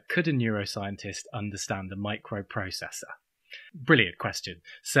 called "Could a Neuroscientist Understand a Microprocessor?" Brilliant question.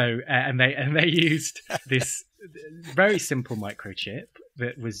 So and they used this very simple microchip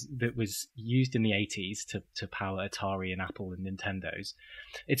that was used in the 80s to power Atari and Apple and Nintendos.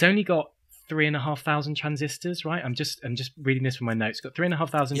 It's only got 3,500 transistors, right? I'm just reading this from my notes. It's got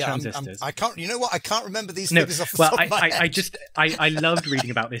 3,500 transistors. I can't. You know what? I can't remember these figures off the top of my head. I loved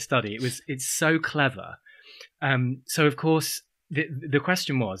reading about this study. It's so clever. So of course, the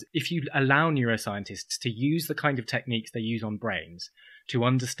question was, if you allow neuroscientists to use the kind of techniques they use on brains to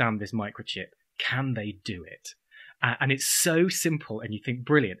understand this microchip, can they do it? And it's so simple, and you think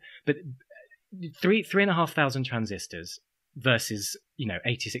brilliant. But 3,500 transistors versus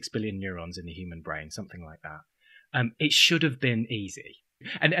 86 billion neurons in the human brain, something like that. It should have been easy.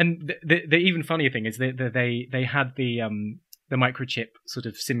 And the even funnier thing is that they had the microchip sort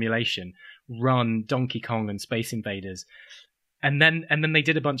of simulation run Donkey Kong and Space Invaders. And then they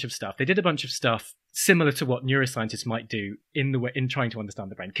did a bunch of stuff. They did a bunch of stuff similar to what neuroscientists might do in trying to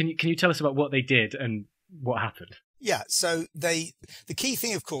understand the brain. Can you tell us about what they did and what happened? Yeah, so the key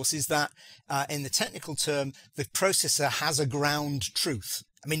thing, of course, is that in the technical term, the processor has a ground truth.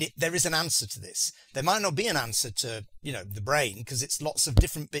 I mean, there is an answer to this. There might not be an answer to, the brain, because it's lots of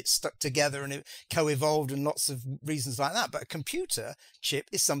different bits stuck together and it co-evolved and lots of reasons like that. But a computer chip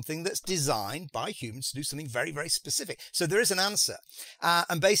is something that's designed by humans to do something very, very specific. So there is an answer.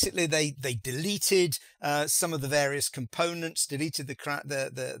 And basically, they deleted some of the various components, deleted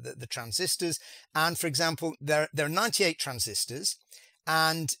the transistors. And for example, there are 98 transistors.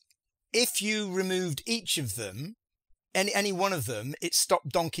 And if you removed each of them, any one of them, it stopped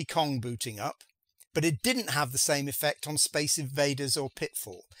Donkey Kong booting up, but it didn't have the same effect on Space Invaders or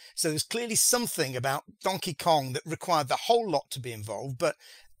Pitfall. So there's clearly something about Donkey Kong that required the whole lot to be involved, but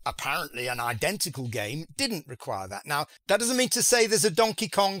apparently an identical game didn't require that. Now, that doesn't mean to say there's a Donkey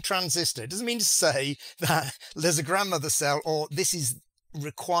Kong transistor. It doesn't mean to say that there's a grandmother cell or this is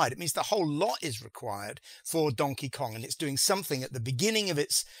required. It means the whole lot is required for Donkey Kong, and it's doing something at the beginning of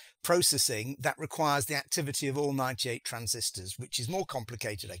its processing that requires the activity of all 98 transistors, which is more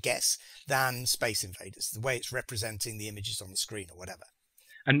complicated, I guess, than Space Invaders, the way it's representing the images on the screen or whatever.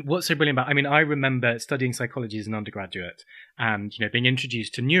 And what's so brilliant about, I remember studying psychology as an undergraduate and, being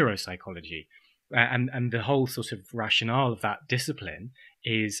introduced to neuropsychology, And the whole sort of rationale of that discipline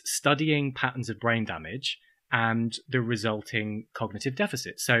is studying patterns of brain damage and the resulting cognitive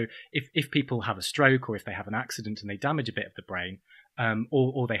deficits. So if people have a stroke, or if they have an accident and they damage a bit of the brain,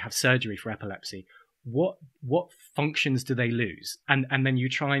 or they have surgery for epilepsy, what functions do they lose? And then you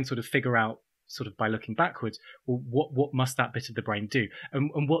try and sort of figure out, sort of by looking backwards, well, what must that bit of the brain do?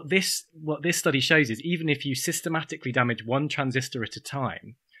 And what this study shows is, even if you systematically damage one transistor at a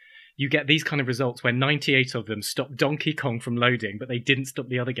time, you get these kind of results where 98 of them stop Donkey Kong from loading, but they didn't stop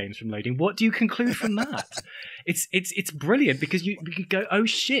the other games from loading. What do you conclude from that? It's brilliant, because you go, oh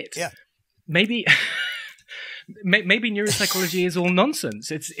shit, yeah, maybe maybe neuropsychology is all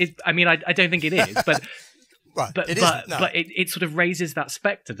nonsense. I mean, I don't think it is, but right. but it sort of raises that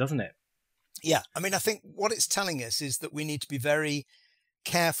spectre, doesn't it? Yeah, I mean, I think what it's telling us is that we need to be very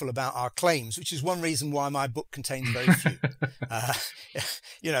careful about our claims, which is one reason why my book contains very few.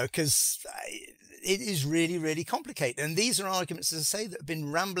 Because it is really, really complicated. And these are arguments, as I say, that have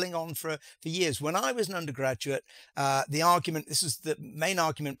been rambling on for years. When I was an undergraduate, this was the main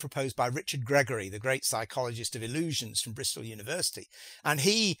argument proposed by Richard Gregory, the great psychologist of illusions from Bristol University. And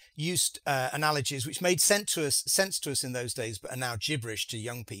he used analogies which made sense to us in those days, but are now gibberish to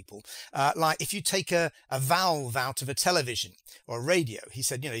young people. Like if you take a valve out of a television or a radio, he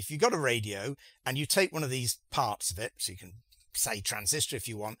said, if you've got a radio and you take one of these parts of it, so you can say transistor if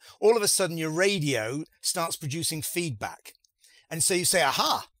you want, all of a sudden your radio starts producing feedback. And so you say,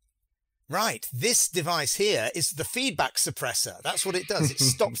 aha, right, this device here is the feedback suppressor. That's what it does. It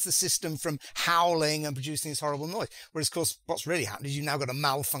stops the system from howling and producing this horrible noise. Whereas, of course, what's really happened is you've now got a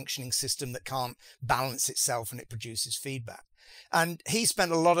malfunctioning system that can't balance itself and it produces feedback. And he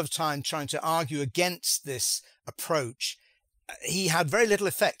spent a lot of time trying to argue against this approach. He had very little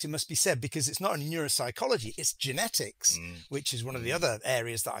effect, it must be said, because it's not only neuropsychology, it's genetics, which is one of the other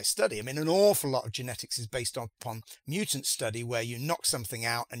areas that I study. I mean, an awful lot of genetics is based upon mutant study, where you knock something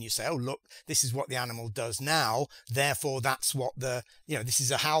out and you say, oh, look, this is what the animal does now. Therefore, that's what this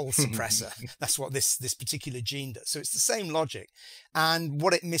is a howl suppressor. That's what this particular gene does. So it's the same logic. And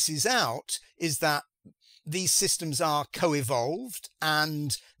what it misses out is that these systems are co-evolved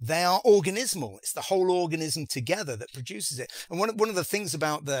and they are organismal. It's the whole organism together that produces it. And one of the things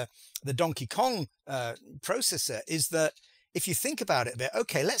about the Donkey Kong processor is that if you think about it a bit,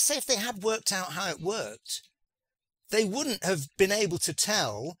 okay, let's say if they had worked out how it worked, they wouldn't have been able to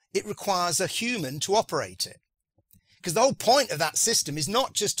tell it requires a human to operate it. Because the whole point of that system is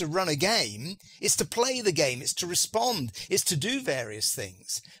not just to run a game, it's to play the game, it's to respond, it's to do various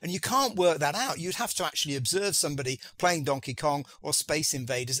things. And you can't work that out. You'd have to actually observe somebody playing Donkey Kong or Space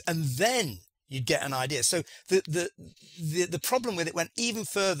Invaders, and then you'd get an idea. So the problem with it went even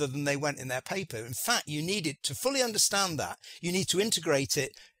further than they went in their paper. In fact, you needed to fully understand that. You need to integrate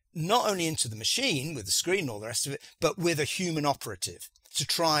it not only into the machine with the screen and all the rest of it, but with a human operative to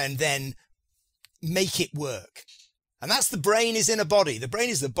try and then make it work. And that's the brain is in a body. The brain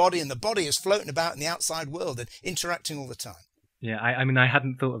is the body, and the body is floating about in the outside world and interacting all the time. Yeah, I mean, I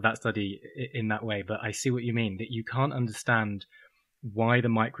hadn't thought of that study in that way, but I see what you mean, that you can't understand why the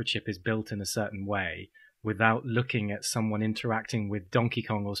microchip is built in a certain way without looking at someone interacting with Donkey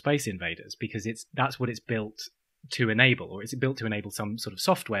Kong or Space Invaders, because that's what it's built to enable, or it's built to enable some sort of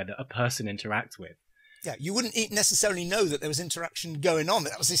software that a person interacts with. Yeah, you wouldn't necessarily know that there was interaction going on.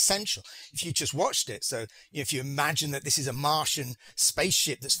 That was essential if you just watched it. So if you imagine that this is a Martian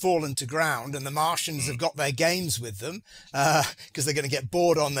spaceship that's fallen to ground, and the Martians have got their games with them because they're going to get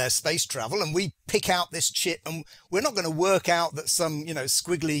bored on their space travel, and we pick out this chip, and we're not going to work out that some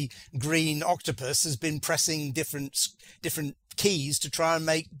squiggly green octopus has been pressing different keys to try and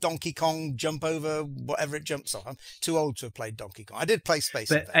make Donkey Kong jump over whatever it jumps on. I'm too old to have played Donkey Kong. I did play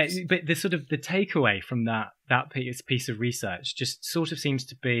Space Invaders. But the sort of the takeaway from that piece of research just sort of seems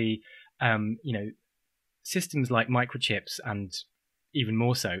to be, systems like microchips, and even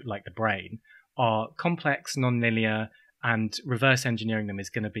more so like the brain, are complex, non-linear, and reverse engineering them is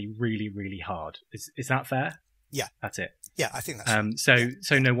going to be really, really hard. Is that fair? Yeah. That's it. Yeah, I think that's right.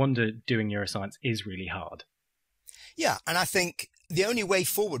 So no wonder doing neuroscience is really hard. Yeah, and I think the only way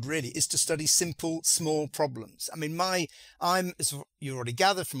forward really is to study simple, small problems. I mean, as you already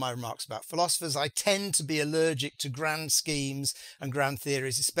gathered from my remarks about philosophers, I tend to be allergic to grand schemes and grand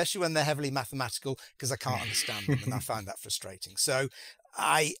theories, especially when they're heavily mathematical, because I can't understand them, and I find that frustrating. So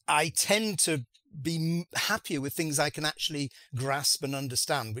I tend to be happier with things I can actually grasp and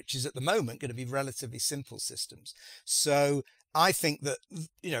understand, which is at the moment going to be relatively simple systems. So I think that,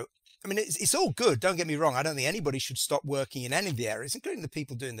 I mean, it's all good. Don't get me wrong. I don't think anybody should stop working in any of the areas, including the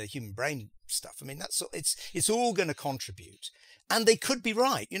people doing the human brain stuff. I mean, it's all going to contribute. And they could be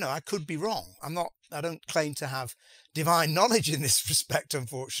right. I could be wrong. I don't claim to have divine knowledge in this respect,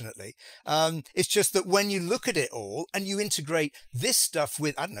 unfortunately. It's just that when you look at it all and you integrate this stuff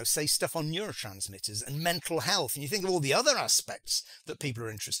with, I don't know, say stuff on neurotransmitters and mental health, and you think of all the other aspects that people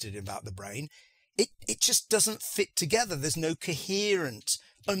are interested in about the brain, it just doesn't fit together. There's no coherent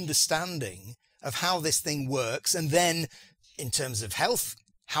understanding of how this thing works. And then in terms of health,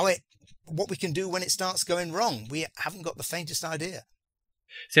 what we can do when it starts going wrong. We haven't got the faintest idea.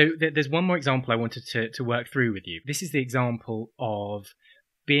 So there's one more example I wanted to work through with you. This is the example of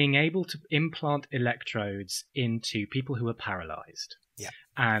being able to implant electrodes into people who are paralyzed. Yeah.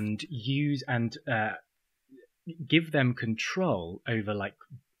 And give them control over like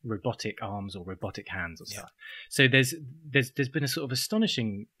robotic arms or robotic hands or stuff. So there's been a sort of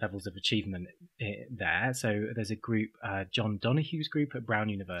astonishing levels of achievement there. So there's a group, John Donahue's group at Brown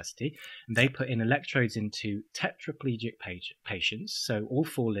University, and they put in electrodes into tetraplegic patients, so all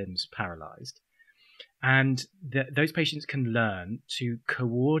four limbs paralyzed. And those patients can learn to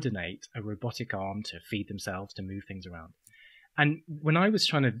coordinate a robotic arm to feed themselves, to move things around. And when I was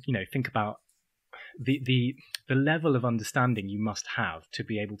trying to, think about the level of understanding you must have to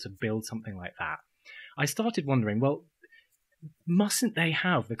be able to build something like that, I started wondering, well, mustn't they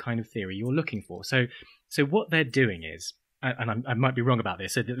have the kind of theory you're looking for? So what they're doing is, and I might be wrong about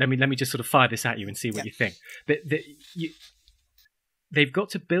this, so let me just sort of fire this at you and see what you think. They've got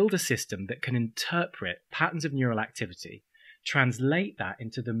to build a system that can interpret patterns of neural activity, translate that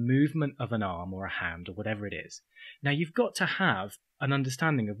into the movement of an arm or a hand or whatever it is. Now, you've got to have an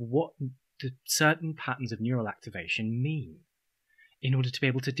understanding of what the certain patterns of neural activation mean in order to be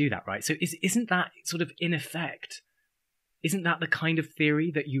able to do that, right? So isn't that sort of, in effect, isn't that the kind of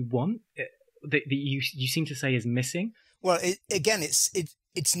theory that you want, that you seem to say is missing? Well,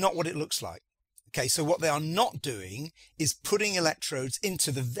 it's not what it looks like. Okay, so what they are not doing is putting electrodes into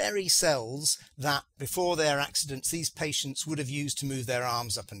the very cells that, before their accidents, these patients would have used to move their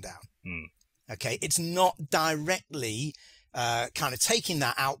arms up and down. Okay, it's not directly kind of taking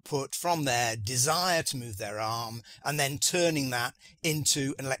that output from their desire to move their arm and then turning that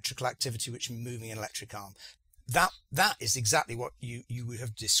into an electrical activity which is moving an electric arm. That is exactly what you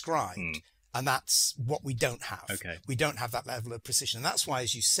have described. And that's what we don't have. Okay. We don't have that level of precision. And that's why,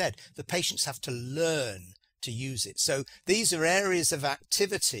 as you said, the patients have to learn to use it. So these are areas of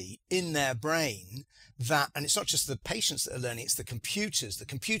activity in their brain and it's not just the patients that are learning, it's the computers. The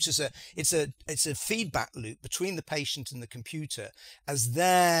computers it's a feedback loop between the patient and the computer as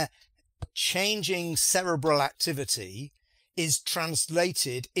their changing cerebral activity is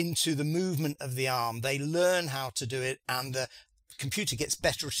translated into the movement of the arm. They learn how to do it, and the computer gets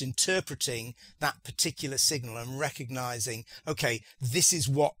better at interpreting that particular signal and recognizing, okay, this is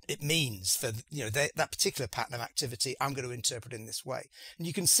what it means for that particular pattern of activity. I'm going to interpret in this way. And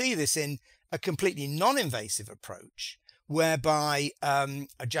you can see this in a completely non-invasive approach whereby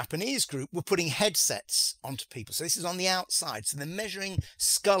a Japanese group were putting headsets onto people. So this is on the outside. So they're measuring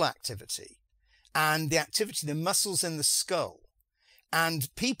skull activity and the activity, the muscles in the skull. And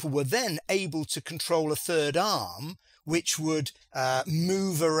people were then able to control a third arm, which would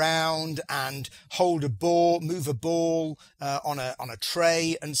move around and hold a ball, move a ball on a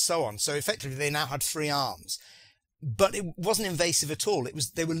tray, and so on. So effectively, they now had 3 arms, but it wasn't invasive at all.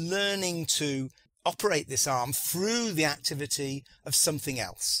 They were learning to operate this arm through the activity of something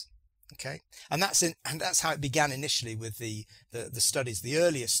else. Okay, and that's how it began initially with the studies. The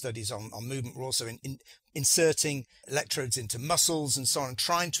earliest studies on movement were also in inserting electrodes into muscles and so on, and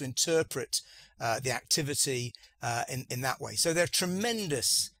trying to interpret the activity in that way. So they're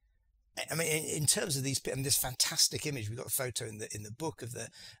tremendous. I mean, in terms of these, and this fantastic image, we've got a photo in the book of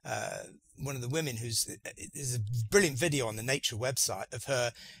one of the women there's a brilliant video on the Nature website of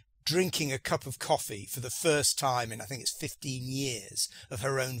her drinking a cup of coffee for the first time in, I think it's 15 years, of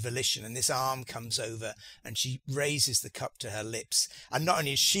her own volition. And this arm comes over and she raises the cup to her lips. And not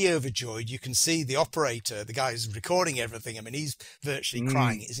only is she overjoyed, you can see the operator, the guy who's recording everything, I mean, he's virtually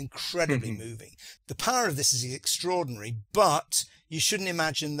crying. It is incredibly moving. The power of this is extraordinary, but you shouldn't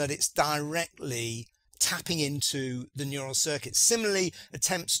imagine that it's directly tapping into the neural circuit. Similarly,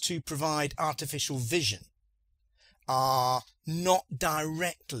 attempts to provide artificial vision are not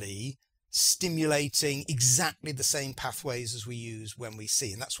directly stimulating exactly the same pathways as we use when we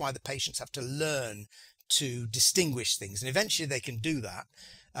see. And that's why the patients have to learn to distinguish things. And eventually they can do that,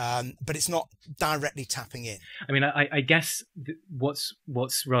 but it's not directly tapping in. I mean, I guess what's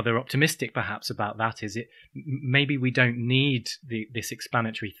rather optimistic perhaps about that is maybe we don't need this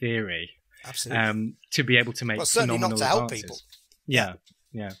explanatory theory Absolutely. To be able to make certainly phenomenal not to help advances. people. Yeah.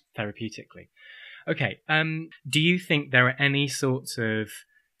 yeah, therapeutically. Okay. Do you think there are any sorts of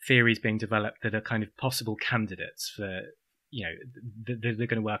theories being developed that are kind of possible candidates for, you know, that they're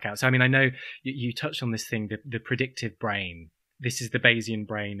going to work out? So, I mean, I know you touched on this thing, the predictive brain. This is the Bayesian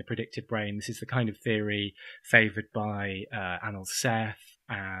brain, the predictive brain. This is the kind of theory favoured by Anil Seth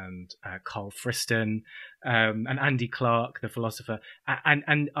and Carl Friston and Andy Clark, the philosopher.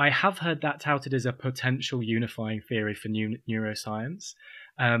 And I have heard that touted as a potential unifying theory for neuroscience.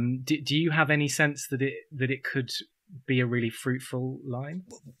 Do you have any sense that it could be a really fruitful line?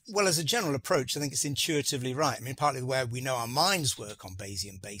 Well, as a general approach, I think it's intuitively right. I mean, partly where we know our minds work on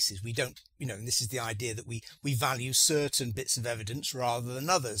Bayesian bases, we don't, you know, and this is the idea that we value certain bits of evidence rather than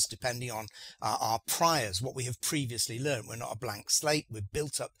others, depending on our priors, what we have previously learned. We're not a blank slate. We've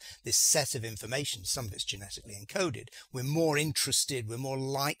built up this set of information. Some of it's genetically encoded. We're more interested, we're more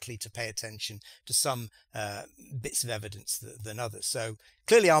likely to pay attention to some bits of evidence than others. So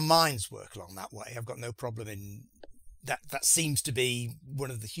clearly our minds work along that way. I've got no problem in that seems to be one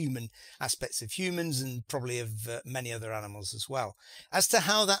of the human aspects of humans and probably of many other animals as well. As to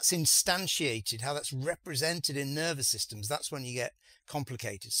how that's instantiated, how that's represented in nervous systems, that's when you get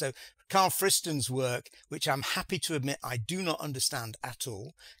complicated. So Carl Friston's work, which I'm happy to admit I do not understand at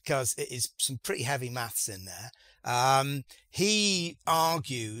all, because it is some pretty heavy maths in there. He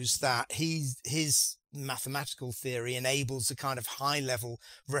argues that his mathematical theory enables a kind of high-level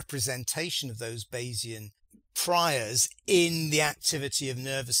representation of those Bayesian priors in the activity of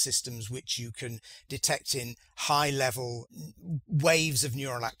nervous systems, which you can detect in high-level waves of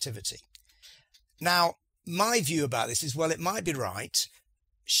neural activity. Now, my view about this is, well, it might be right.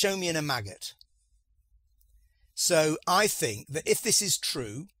 Show me in a maggot. So I think that if this is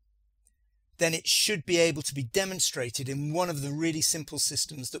true, then it should be able to be demonstrated in one of the really simple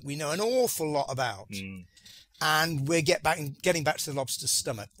systems that we know an awful lot about. And we're getting back to the lobster's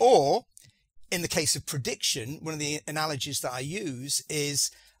stomach. Or, in the case of prediction, one of the analogies that I use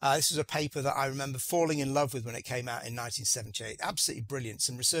is, this was a paper that I remember falling in love with when it came out in 1978. Absolutely brilliant.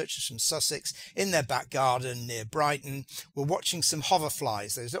 Some researchers from Sussex in their back garden near Brighton were watching some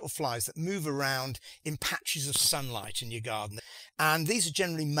hoverflies, those little flies that move around in patches of sunlight in your garden. And these are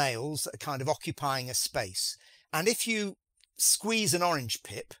generally males that are kind of occupying a space. And if you squeeze an orange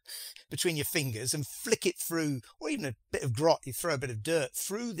pip between your fingers and flick it through, or even a bit of grot, you throw a bit of dirt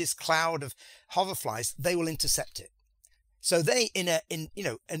through this cloud of hoverflies, they will intercept it. So they, in a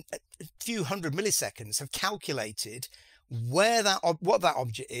few hundred milliseconds, have calculated what that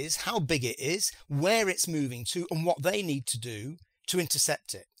object is, how big it is, where it's moving to, and what they need to do to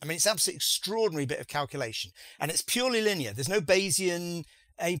intercept it. I mean, it's an absolutely extraordinary bit of calculation, and it's purely linear. There's no Bayesian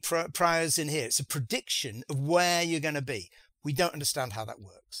priors in here. It's a prediction of where you're going to be. We don't understand how that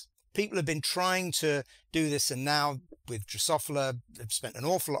works. People have been trying to do this, and now with Drosophila, they've spent an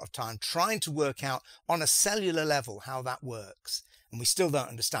awful lot of time trying to work out on a cellular level how that works, and we still don't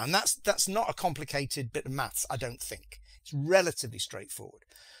understand. That's not a complicated bit of maths, I don't think. It's relatively straightforward.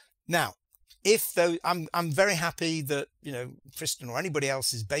 Now, I'm very happy that, you know, Friston or anybody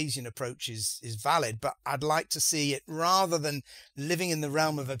else's Bayesian approach is valid, but I'd like to see it, rather than living in the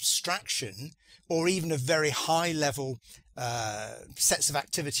realm of abstraction or even of very high level sets of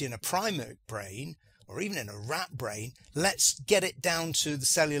activity in a primate brain or even in a rat brain, let's get it down to the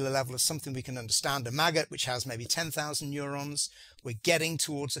cellular level of something we can understand. A maggot, which has maybe 10,000 neurons, we're getting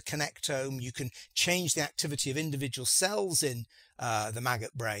towards a connectome. You can change the activity of individual cells in the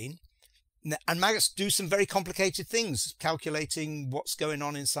maggot brain. And maggots do some very complicated things, calculating what's going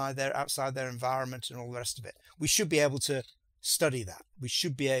on outside their environment and all the rest of it. We should be able to study that. We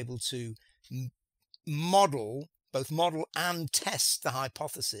should be able to both model and test the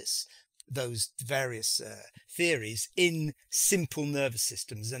hypothesis, those various theories in simple nervous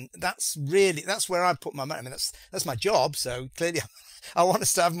systems. And that's where I put my money. I mean, that's my job. So clearly I want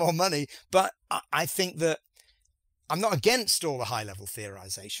us to have more money, but I think that I'm not against all the high-level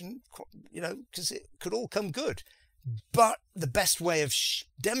theorization, you know, because it could all come good. But the best way of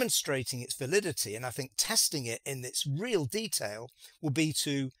demonstrating its validity, and I think testing it in its real detail, will be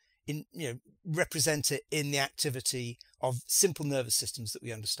to represent it in the activity of simple nervous systems that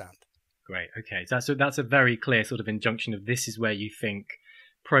we understand. Great. Okay. So that's a very clear sort of injunction of this is where you think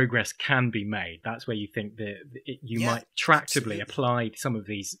progress can be made. That's where you think that you might tractably apply some of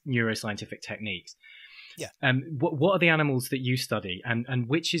these neuroscientific techniques. Yeah. What are the animals that you study, and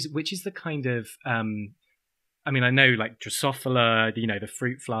which is the kind of I mean, I know like Drosophila, the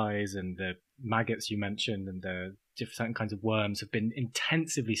fruit flies and the maggots you mentioned, and the different kinds of worms have been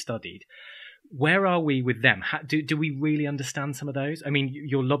intensively studied. Where are we with them? Do we really understand some of those? I mean,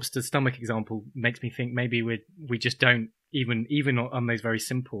 your lobster stomach example makes me think maybe we just don't even on those very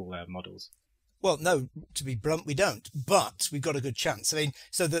simple models? Well, no, to be blunt, we don't, but we've got a good chance. I mean,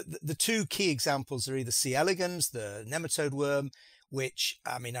 so the two key examples are either C. elegans, the nematode worm, which,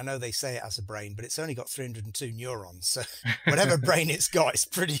 I mean, I know they say it has a brain, but it's only got 302 neurons. So whatever brain it's got, it's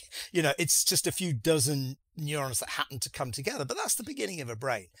pretty, it's just a few dozen neurons that happen to come together. But that's the beginning of a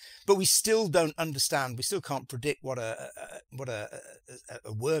brain. But we still don't understand. We still can't predict what a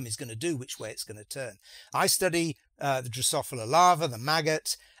worm is going to do, which way it's going to turn. I study the Drosophila larva, the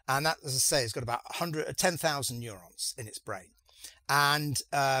maggot, and that, as I say, has got about 10,000 neurons in its brain. And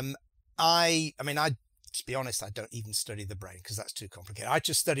to be honest, I don't even study the brain because that's too complicated. I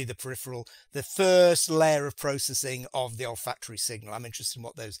just study the peripheral, the first layer of processing of the olfactory signal. I'm interested in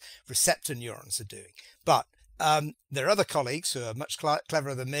what those receptor neurons are doing. But there are other colleagues who are much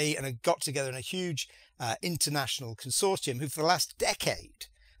cleverer than me and have got together in a huge international consortium who for the last decade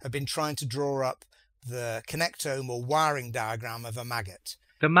have been trying to draw up the connectome or wiring diagram of a maggot.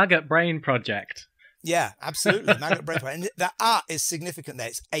 The Maggot Brain Project. Yeah, absolutely. Maggot brain. And that art is significant there.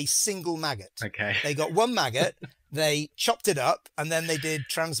 It's a single maggot. Okay. They got one maggot, they chopped it up, and then they did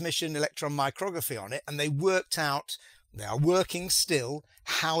transmission electron micrography on it, and they worked out, they are working still,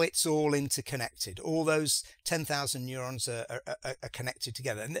 how it's all interconnected. All those 10,000 neurons are connected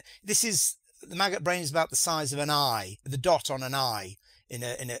together. And the maggot brain is about the size of an eye, the dot on an eye in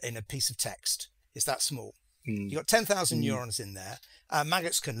a piece of text. It's that small. You've got 10,000 neurons in there.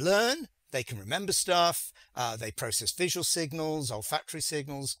 Maggots can learn. They can remember stuff. They process visual signals, olfactory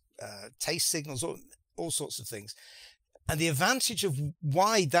signals, taste signals, all sorts of things. And the advantage of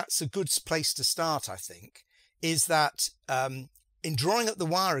why that's a good place to start, I think, is that in drawing up the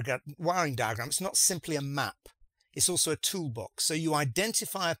wiring diagram, it's not simply a map. It's also a toolbox. So you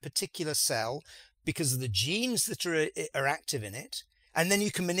identify a particular cell because of the genes that are active in it, and then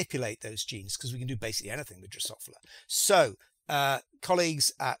you can manipulate those genes because we can do basically anything with Drosophila. So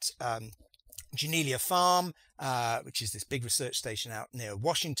colleagues at Genelia Farm, which is this big research station out near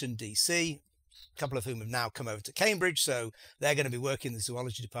Washington, D.C., a couple of whom have now come over to Cambridge. So they're going to be working in the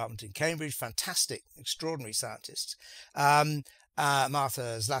zoology department in Cambridge. Fantastic, extraordinary scientists.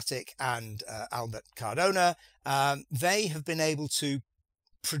 Martha Zlatic and Albert Cardona. They have been able to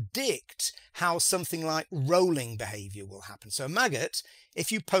predict how something like rolling behavior will happen. So a maggot,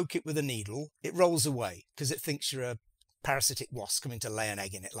 if you poke it with a needle, it rolls away because it thinks you're a parasitic wasp coming to lay an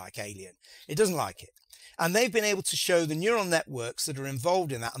egg in it like Alien. It doesn't like it. And they've been able to show the neural networks that are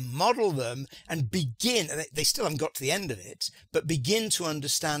involved in that and model them and begin, and they still haven't got to the end of it, but begin to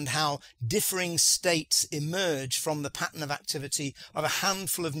understand how differing states emerge from the pattern of activity of a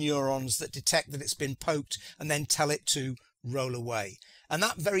handful of neurons that detect that it's been poked and then tell it to roll away. And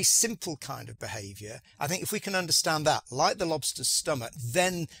that very simple kind of behavior, I think if we can understand that, like the lobster's stomach,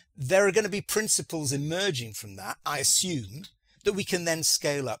 then there are going to be principles emerging from that, I assume, that we can then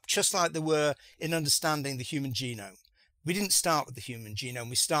scale up, just like there were in understanding the human genome. We didn't start with the human genome.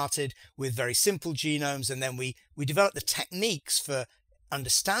 We started with very simple genomes, and then we developed the techniques for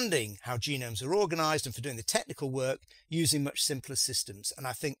understanding how genomes are organized and for doing the technical work using much simpler systems. And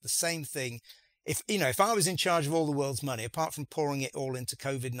I think the same thing, if I was in charge of all the world's money, apart from pouring it all into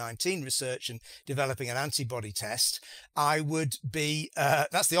COVID-19 research and developing an antibody test, I would be,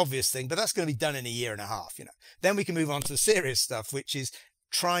 that's the obvious thing, but that's going to be done in a year and a half, Then we can move on to the serious stuff, which is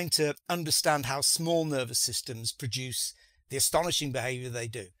trying to understand how small nervous systems produce the astonishing behavior they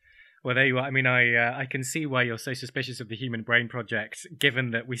do. Well, there you are. I mean, I can see why you're so suspicious of the Human Brain Project,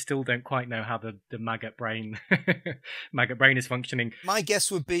 given that we still don't quite know how the maggot brain is functioning. My guess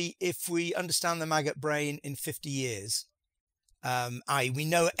would be if we understand the maggot brain in 50 years, we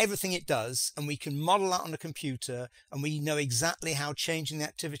know everything it does, and we can model that on a computer, and we know exactly how changing the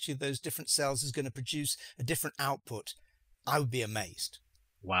activity of those different cells is going to produce a different output, I would be amazed.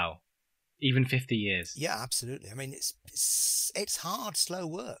 Wow. Even 50 years. Yeah, absolutely. I mean, it's hard, slow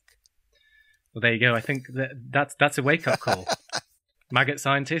work. Well, there you go. I think that's a wake-up call. Maggot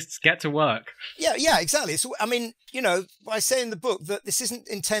scientists, get to work. Yeah, exactly. So, I mean, I say in the book that this isn't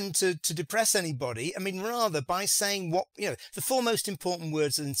intended to depress anybody. I mean, rather by saying the four most important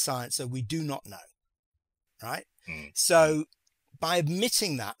words in science are we do not know, right? So by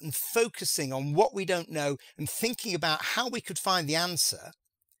admitting that and focusing on what we don't know and thinking about how we could find the answer,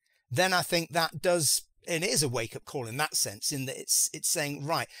 then I think that does... And it is a wake-up call in that sense, in that it's saying,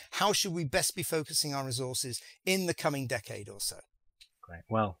 right, how should we best be focusing our resources in the coming decade or so? Great.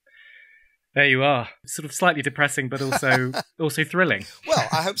 Well, there you are. Sort of slightly depressing, but also thrilling. Well,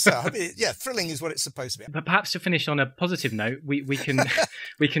 I hope so. Thrilling is what it's supposed to be. But perhaps to finish on a positive note, we can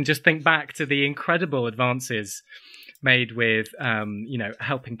we can just think back to the incredible advances made with,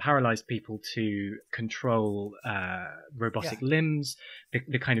 helping paralyzed people to control robotic limbs,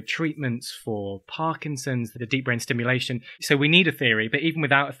 the kind of treatments for Parkinson's, the deep brain stimulation. So we need a theory, but even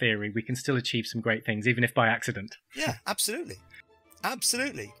without a theory, we can still achieve some great things, even if by accident. Yeah, absolutely.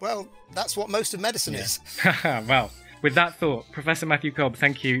 Absolutely. Well, that's what most of medicine is. Well, with that thought, Professor Matthew Cobb,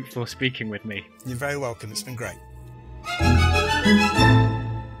 thank you for speaking with me. You're very welcome. It's been great.